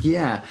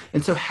 Yeah.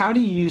 And so how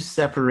do you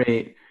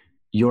separate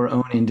your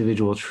own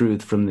individual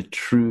truth from the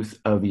truth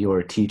of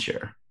your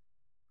teacher,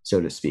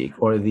 so to speak,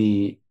 or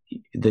the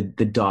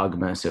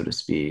dogma, so to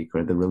speak,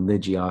 or the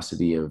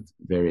religiosity of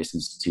various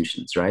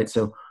institutions, right?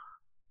 So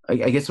I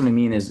guess what I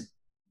mean is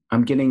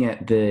I'm getting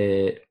at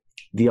the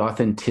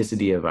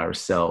authenticity of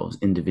ourselves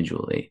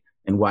individually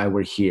and why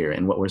we're here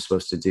and what we're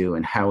supposed to do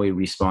and how we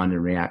respond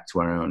and react to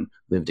our own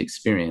lived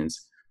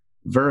experience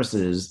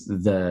versus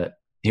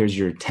here's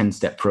your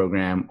 10-step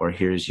program, or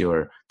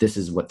this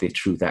is what the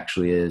truth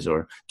actually is,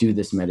 or do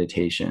this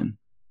meditation.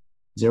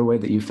 Is there a way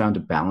that you found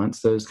to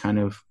balance those kind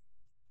of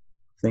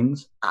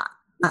things?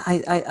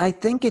 I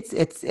think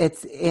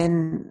it's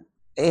in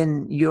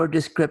your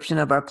description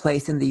of our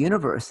place in the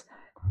universe.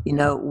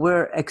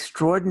 We're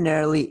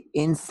extraordinarily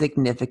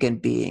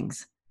insignificant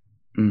beings.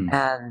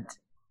 And,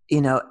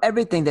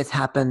 everything that's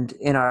happened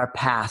in our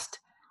past,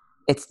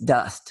 it's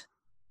dust.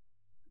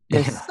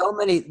 There's so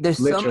many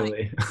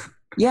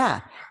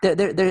Yeah,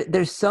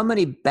 there's so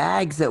many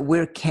bags that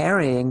we're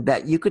carrying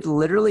that you could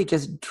literally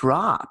just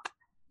drop.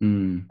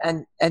 Mm,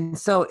 And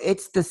so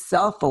it's the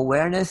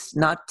self-awareness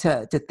not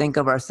to think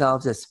of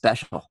ourselves as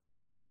special,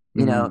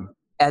 you know,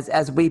 mm,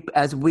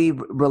 as we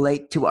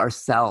relate to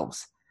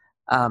ourselves.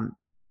 Um,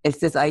 it's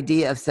this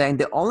idea of saying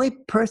the only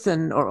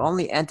person or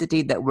only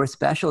entity that we're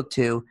special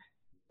to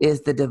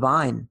is the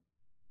divine.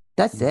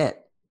 That's mm, it.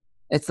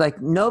 It's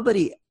like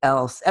nobody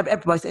else.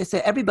 Everybody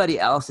say everybody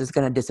else is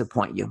going to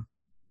disappoint you.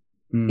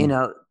 You mm,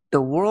 know, the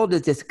world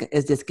is going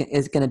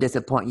to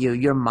disappoint you.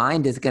 Your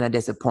mind is going to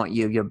disappoint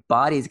you. Your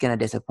body is going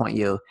to disappoint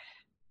you.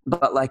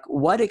 But like,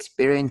 what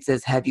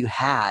experiences have you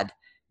had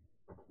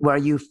where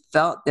you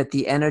felt that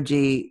the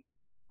energy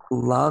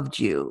loved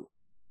you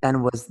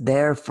and was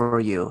there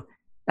for you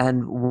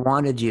and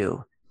wanted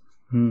you?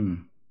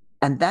 mm,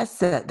 And that's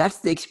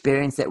the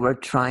experience that we're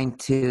trying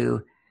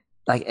to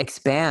like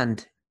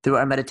expand through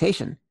our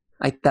meditation.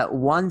 Like that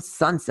one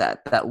sunset,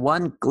 that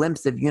one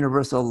glimpse of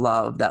universal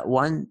love, that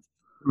one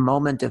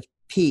moment of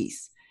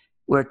peace.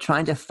 We're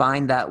trying to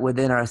find that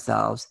within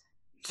ourselves,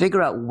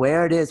 figure out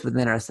where it is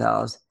within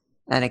ourselves,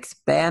 and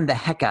expand the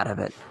heck out of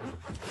it.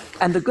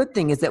 And the good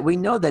thing is that we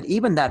know that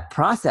even that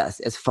process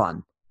is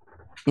fun.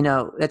 You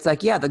know, it's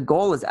like, yeah, the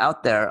goal is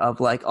out there of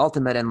like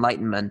ultimate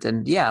enlightenment.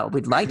 And yeah,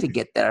 we'd like to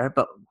get there,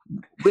 but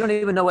we don't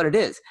even know what it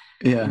is,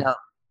 you yeah. know.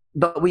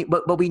 But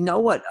we know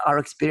what our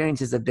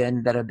experiences have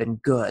been that have been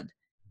good.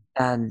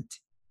 And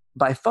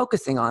by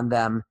focusing on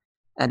them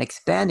and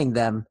expanding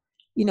them,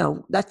 you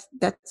know, that's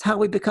how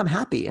we become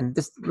happy. And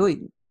there's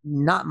really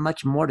not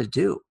much more to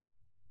do.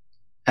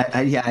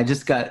 Yeah, I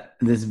just got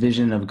this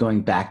vision of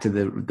going back to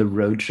the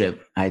road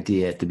trip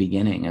idea at the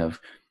beginning of,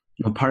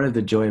 you know, part of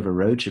the joy of a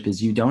road trip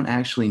is you don't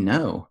actually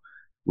know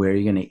where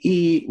you're going to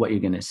eat, what you're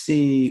going to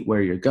see,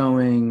 where you're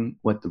going,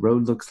 what the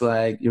road looks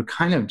like. You're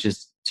kind of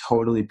just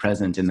totally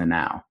present in the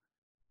now.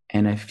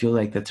 And I feel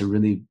like that's a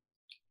really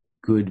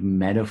good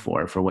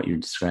metaphor for what you're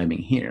describing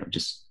here.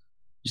 Just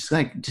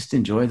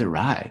enjoy the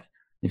ride.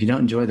 If you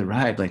don't enjoy the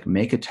ride, like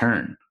make a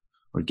turn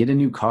or get a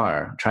new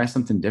car, try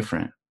something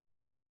different.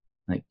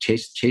 Like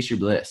chase your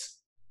bliss.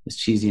 As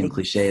cheesy and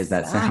cliche as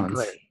that sounds.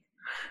 Exactly.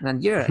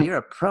 And you're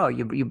a pro.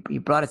 You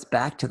brought us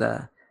back to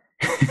the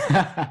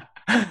one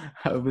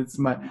I of the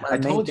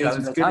main told you things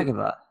we're going to talk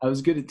about. I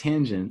was good at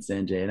tangents,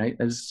 Sanjay, and I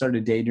just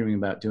started daydreaming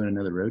about doing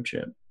another road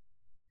trip.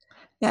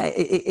 Yeah,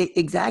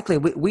 exactly.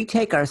 We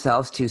take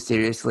ourselves too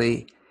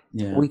seriously.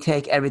 Yeah. We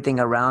take everything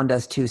around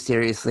us too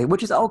seriously,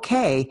 which is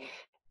okay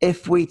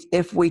if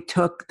we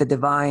took the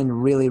divine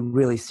really,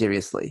 really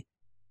seriously.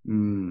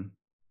 Mm,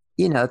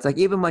 You know, it's like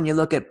even when you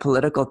look at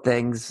political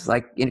things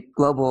like in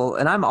global,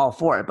 and I'm all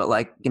for it, but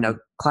like, you know,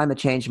 climate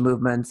change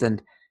movements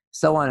and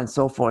so on and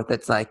so forth,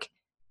 it's like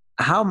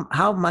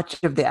how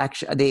much of the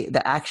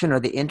action or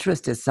the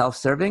interest is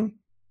self-serving,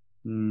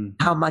 mm,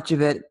 how much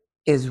of it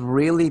is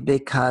really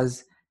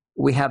because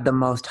we have the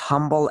most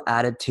humble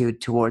attitude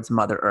towards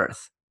Mother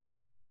Earth.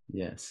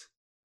 yes.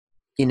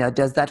 You know,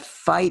 does that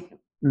fight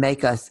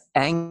make us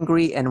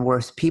angry and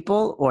worse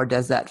people, or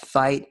does that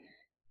fight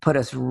put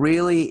us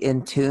really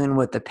in tune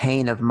with the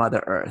pain of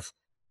Mother Earth?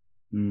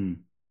 Mm,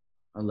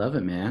 I love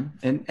it, man.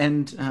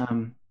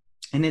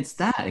 And it's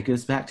that it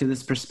goes back to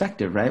this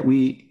perspective, right?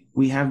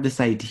 We have this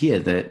idea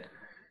that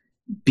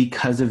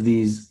because of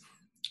these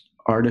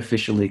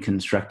artificially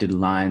constructed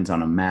lines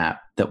on a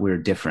map that we're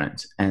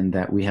different and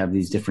that we have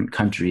these different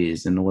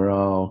countries and we're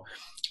all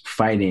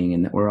fighting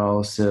and that we're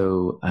all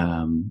so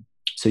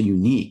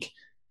unique.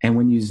 And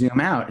when you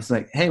zoom out, it's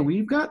like, hey,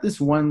 we've got this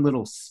one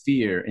little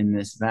sphere in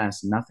this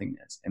vast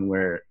nothingness, and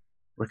we're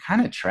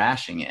kind of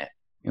trashing it,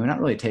 and we're not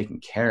really taking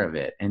care of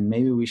it. And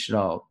maybe we should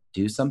all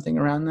do something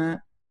around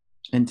that.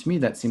 And to me,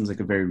 that seems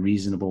like a very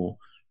reasonable,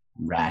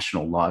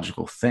 rational,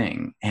 logical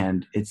thing.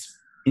 And it's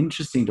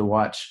interesting to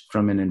watch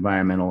from an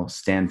environmental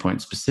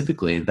standpoint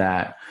specifically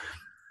that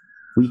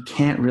we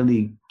can't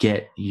really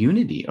get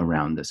unity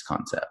around this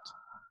concept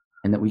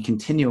and that we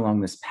continue along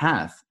this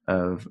path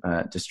of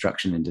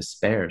destruction and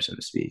despair, so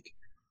to speak.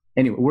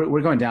 Anyway,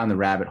 we're going down the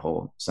rabbit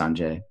hole,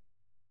 Sanjay.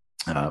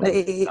 But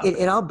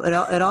it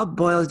all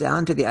boils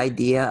down to the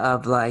idea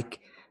of like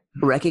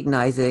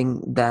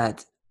recognizing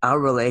that our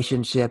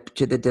relationship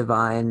to the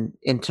divine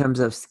in terms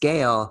of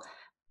scale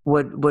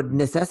would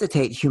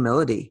necessitate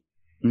humility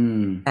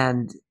Mm,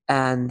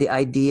 and the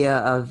idea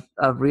of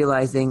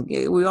realizing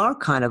we are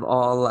kind of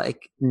all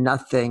like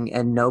nothing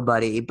and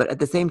nobody, but at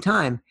the same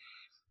time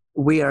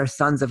we are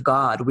sons of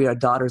God, we are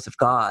daughters of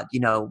God. You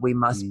know, we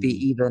must be mm,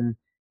 even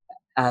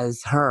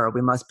as her,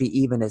 we must be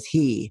even as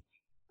he.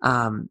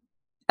 Um,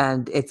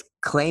 and it's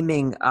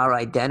claiming our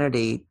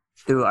identity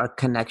through our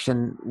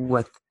connection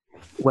with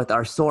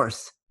our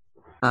source.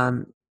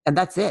 And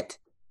that's it.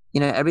 You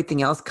know,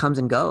 everything else comes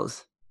and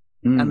goes.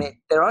 I mean, mm.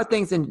 there are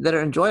things that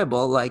are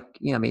enjoyable, like,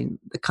 you know, I mean,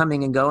 the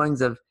coming and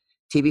goings of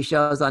TV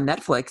shows on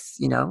Netflix,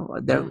 you know,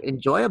 they're Yeah.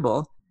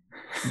 enjoyable,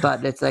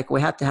 but it's like we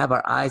have to have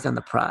our eyes on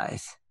the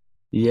prize.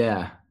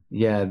 Yeah,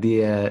 yeah.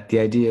 The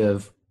idea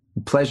of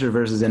pleasure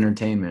versus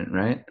entertainment,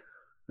 right?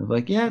 Of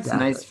like, yeah, it's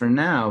Exactly. nice for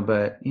now,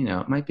 but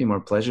it might be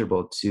more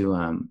pleasurable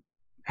to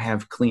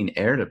have clean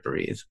air to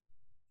breathe,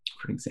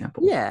 for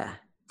example. Yeah.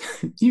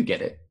 You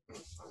get it.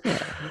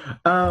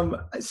 Yeah.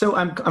 So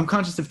I'm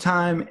conscious of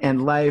time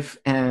and life,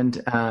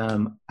 and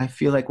I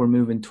feel like we're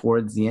moving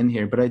towards the end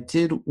here. But I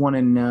did want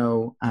to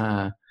know,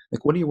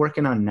 like, what are you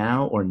working on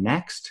now or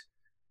next?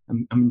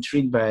 I'm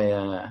intrigued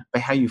by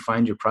how you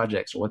find your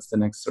projects, or what's the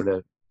next sort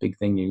of big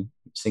thing you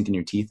sinking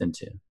your teeth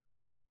into.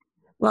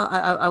 Well,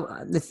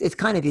 it's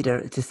kind of you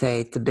to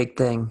say it's a big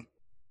thing.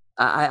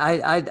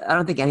 I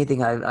don't think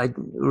anything I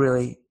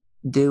really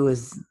do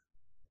is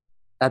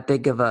that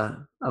big of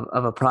a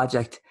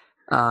project.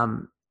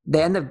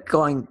 They end up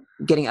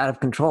getting out of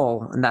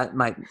control, and that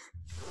might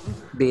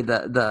be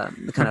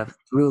the kind of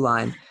through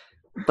line.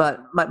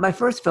 But my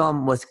first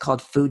film was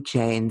called Food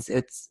Chains.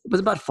 It was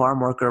about farm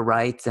worker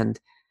rights, and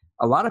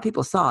a lot of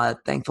people saw it,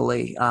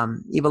 thankfully.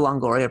 Eva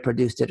Longoria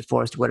produced it,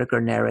 Forrest Whitaker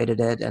narrated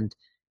it, and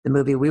the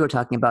movie we were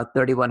talking about,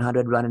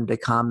 3100 Run and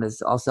Become,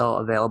 is also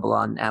available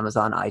on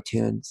Amazon,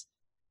 iTunes,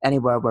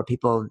 anywhere where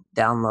people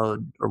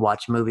download or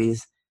watch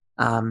movies.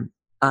 Um,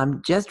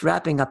 I'm just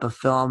wrapping up a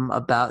film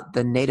about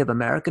the Native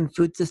American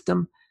food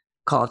system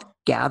called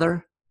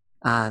Gather.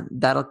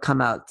 That'll come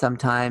out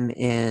sometime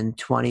in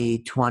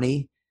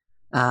 2020.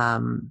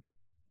 Um,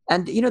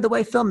 and the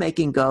way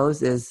filmmaking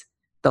goes is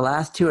the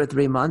last 2 or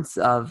 3 months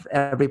of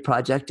every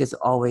project is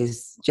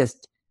always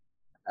just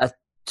a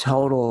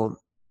total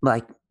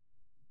like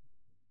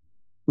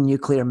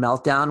nuclear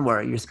meltdown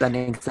where you're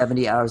spending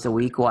 70 hours a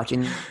week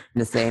watching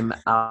the same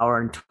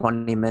hour and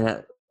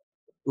 20-minute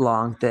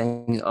long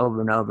thing over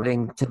and over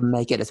to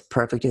make it as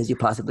perfect as you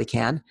possibly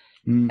can.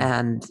 Mm.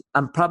 And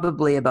I'm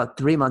probably about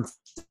 3 months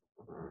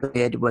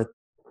with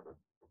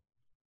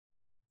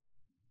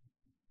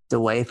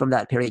away from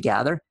that period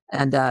gather.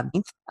 And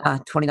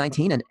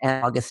 2019 and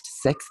August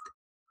 6th,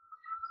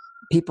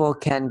 people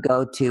can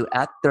go to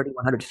at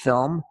 3100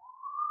 Film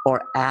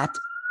or at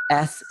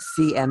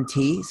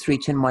SCMT, Sri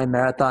Chinmoy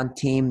Marathon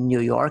Team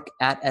New York,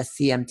 at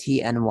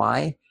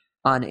SCMTNY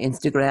on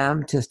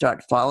Instagram to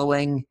start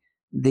following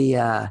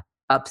the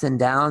ups and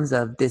downs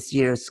of this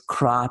year's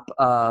crop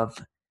of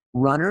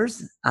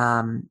runners.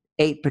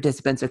 8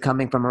 participants are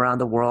coming from around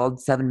the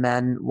world, 7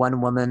 men,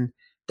 1 woman.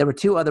 There were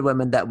 2 other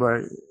women that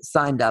were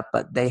signed up,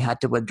 but they had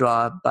to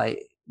withdraw by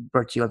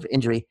virtue of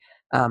injury.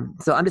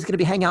 So I'm just going to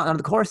be hanging out on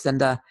the course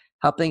and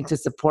helping to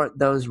support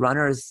those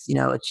runners,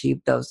 achieve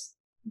those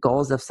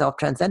goals of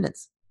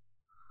self-transcendence.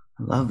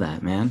 I love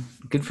that, man.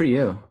 Good for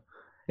you.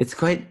 It's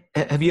quite.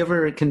 Have you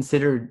ever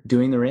considered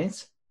doing the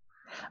race?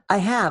 I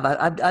have.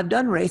 I've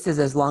done races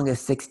as long as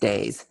 6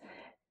 days,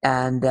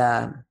 and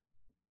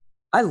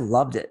I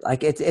loved it.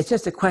 Like it's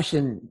just a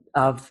question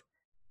of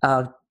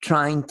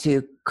trying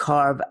to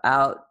carve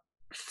out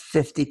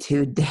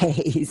 52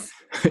 days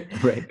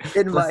Right.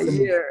 in my Plus some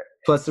year.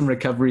 plus some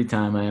recovery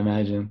time, I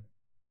imagine.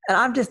 And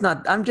I'm just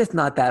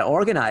not that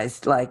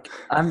organized. Like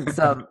I'm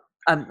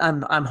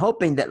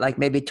hoping that like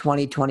maybe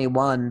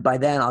 2021 by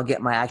then I'll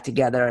get my act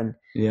together and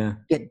Yeah,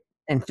 get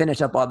and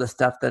finish up all the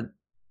stuff that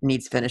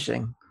needs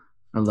finishing.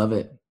 I love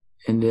it.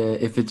 And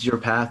if it's your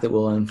path, it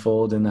will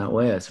unfold in that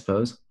way, I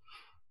suppose.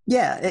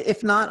 Yeah,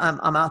 if not,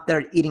 I'm out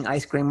there eating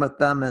ice cream with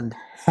them and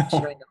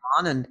cheering them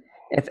on. And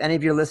if any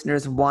of your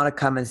listeners want to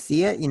come and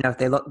see it, if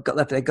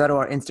they go to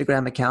our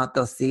Instagram account,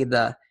 they'll see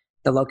the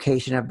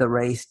location of the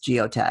race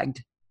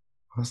geotagged.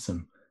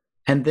 Awesome.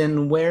 And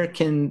then where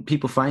can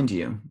people find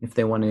you if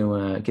they want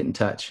to get in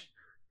touch?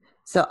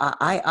 So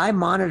I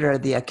monitor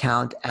the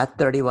account at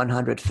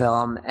 3100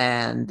 Film,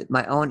 and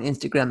my own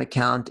Instagram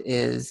account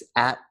is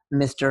at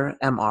Mr.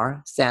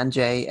 MR,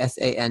 Sanjay,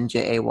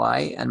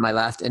 Sanjay, and my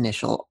last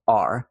initial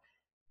R.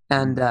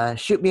 And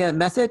shoot me a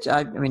message.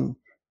 I mean,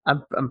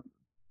 I'm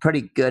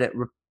pretty good at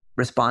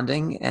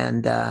responding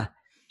and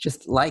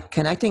just like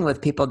connecting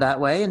with people that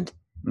way. And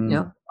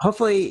Mm.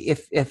 hopefully,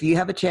 if you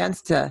have a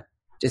chance to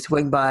just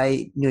swing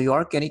by New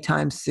York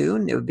anytime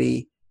soon, it would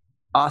be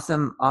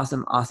awesome,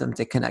 awesome, awesome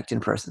to connect in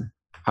person.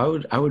 I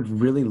would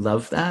really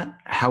love that.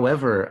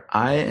 However,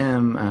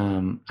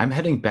 I'm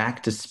heading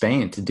back to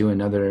Spain to do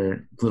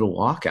another little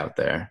walk out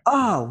there.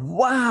 Oh,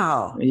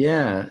 wow.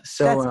 Yeah.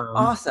 So That's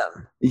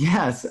awesome.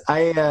 yes,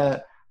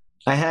 I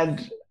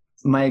had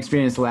my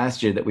experience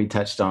last year that we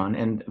touched on,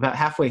 and about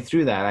halfway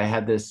through that, I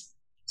had this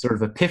sort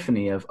of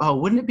epiphany of, oh,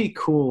 wouldn't it be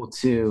cool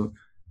to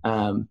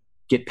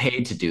get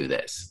paid to do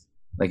this?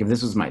 Like if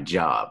this was my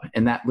job,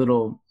 and that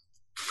little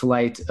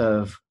flight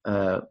of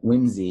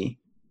whimsy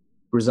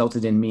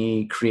resulted in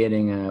me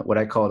creating what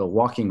I called a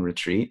walking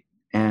retreat.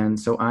 And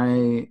so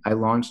I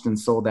launched and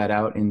sold that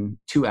out in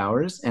 2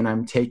 hours, and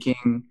I'm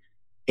taking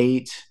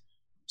 8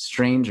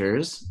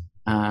 strangers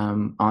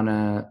on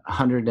a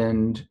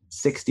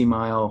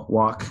 160-mile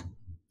walk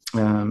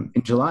in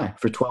July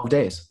for 12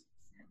 days.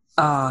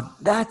 Oh,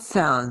 that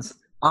sounds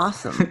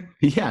awesome.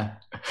 Yeah,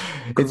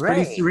 it's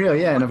pretty Great. surreal.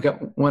 Yeah, and I've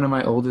got one of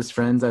my oldest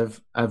friends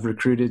I've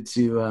recruited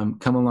to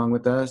come along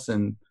with us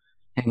and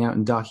hang out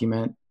and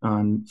document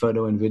on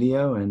photo and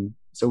video. And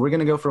so we're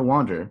going to go for a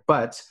wander.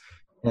 But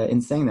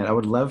In saying that, I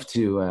would love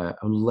to. I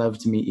would love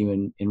to meet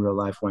you in real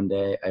life one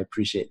day. I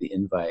appreciate the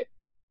invite,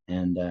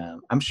 and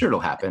I'm sure it'll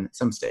happen at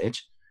some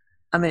stage.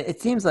 I mean,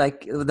 it seems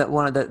like that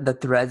one of the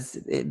threads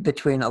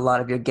between a lot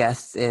of your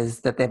guests is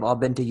that they've all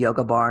been to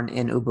Yoga Barn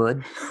in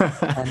Ubud,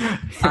 and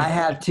I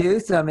have too.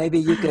 So maybe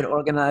you could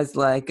organize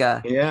like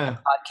a Yeah,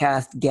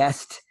 podcast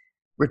guest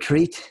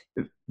retreat.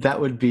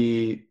 that would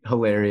be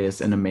hilarious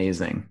and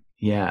amazing.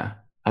 Yeah,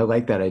 I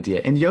like that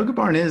idea. And Yoga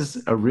Barn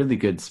is a really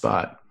good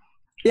spot.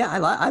 Yeah,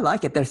 I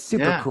like it. They're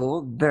super Yeah,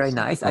 cool, very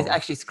super nice. I cool.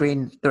 actually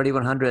screened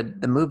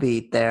 3100, the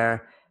movie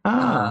there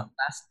Ah,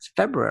 last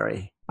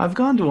February. I've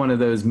gone to one of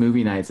those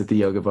movie nights at the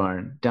Yoga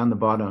Barn down the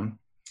bottom.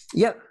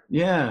 Yep.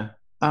 Yeah.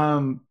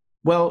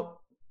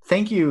 Well,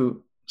 thank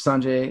you,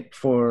 Sanjay,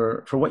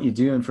 for what you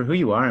do and for who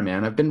you are,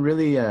 man. I've been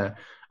really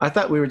I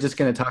thought we were just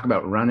going to talk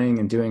about running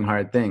and doing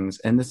hard things,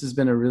 and this has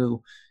been a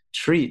real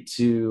treat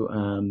to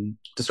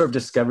sort of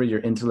discover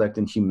your intellect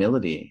and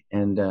humility.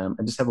 And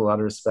I just have a lot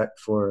of respect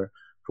for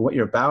what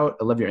you're about.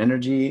 I love your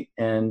energy,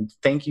 and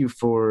thank you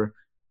for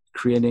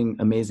creating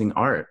amazing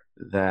art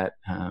that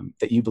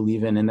you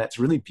believe in, and that's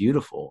really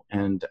beautiful.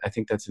 And I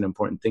think that's an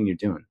important thing you're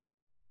doing.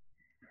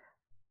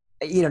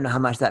 You don't know how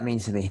much that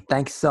means to me.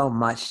 Thanks so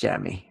much,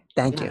 Jeremy.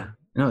 Thank you. Yeah.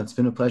 No, it's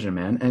been a pleasure,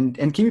 man.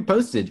 And keep me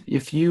posted I will.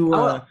 if you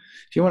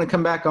want to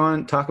come back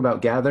on talk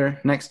about Gather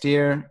next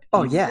year.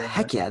 Oh yeah,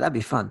 heck yeah, that'd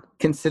be fun.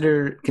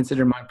 Consider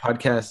my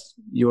podcast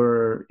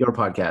your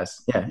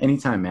podcast. Yeah,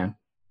 anytime, man.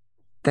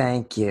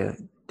 Thank you.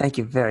 Thank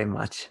you very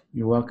much.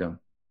 You're welcome.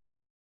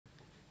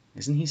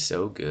 Isn't he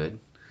so good?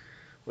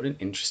 What an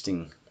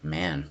interesting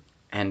man.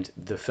 And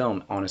the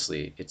film,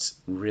 honestly, it's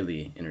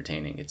really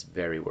entertaining. It's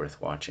very worth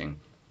watching.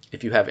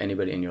 If you have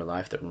anybody in your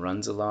life that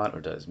runs a lot or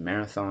does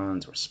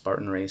marathons or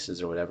Spartan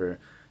races or whatever,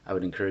 I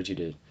would encourage you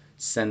to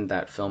send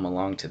that film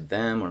along to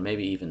them or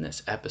maybe even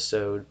this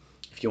episode.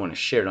 If you want to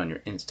share it on your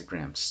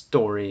Instagram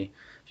story,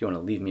 if you want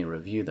to leave me a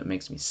review that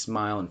makes me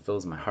smile and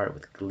fills my heart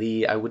with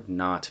glee, I would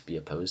not be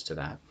opposed to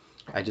that.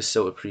 I just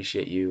so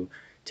appreciate you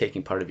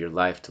taking part of your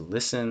life to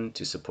listen,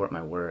 to support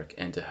my work,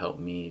 and to help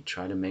me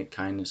try to make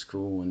kindness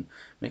cool and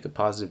make a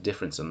positive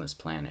difference on this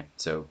planet.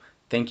 So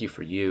thank you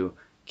for you.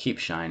 Keep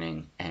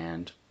shining,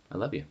 and I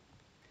love you.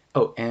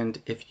 Oh,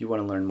 and if you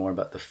want to learn more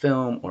about the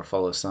film or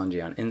follow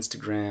Sanjay on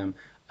Instagram,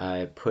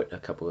 I put a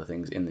couple of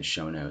things in the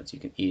show notes. You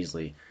can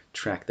easily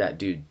track that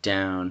dude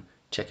down,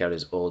 check out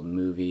his old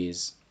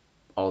movies,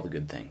 all the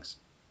good things.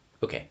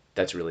 Okay,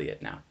 that's really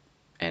it now.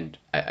 And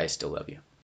I still love you.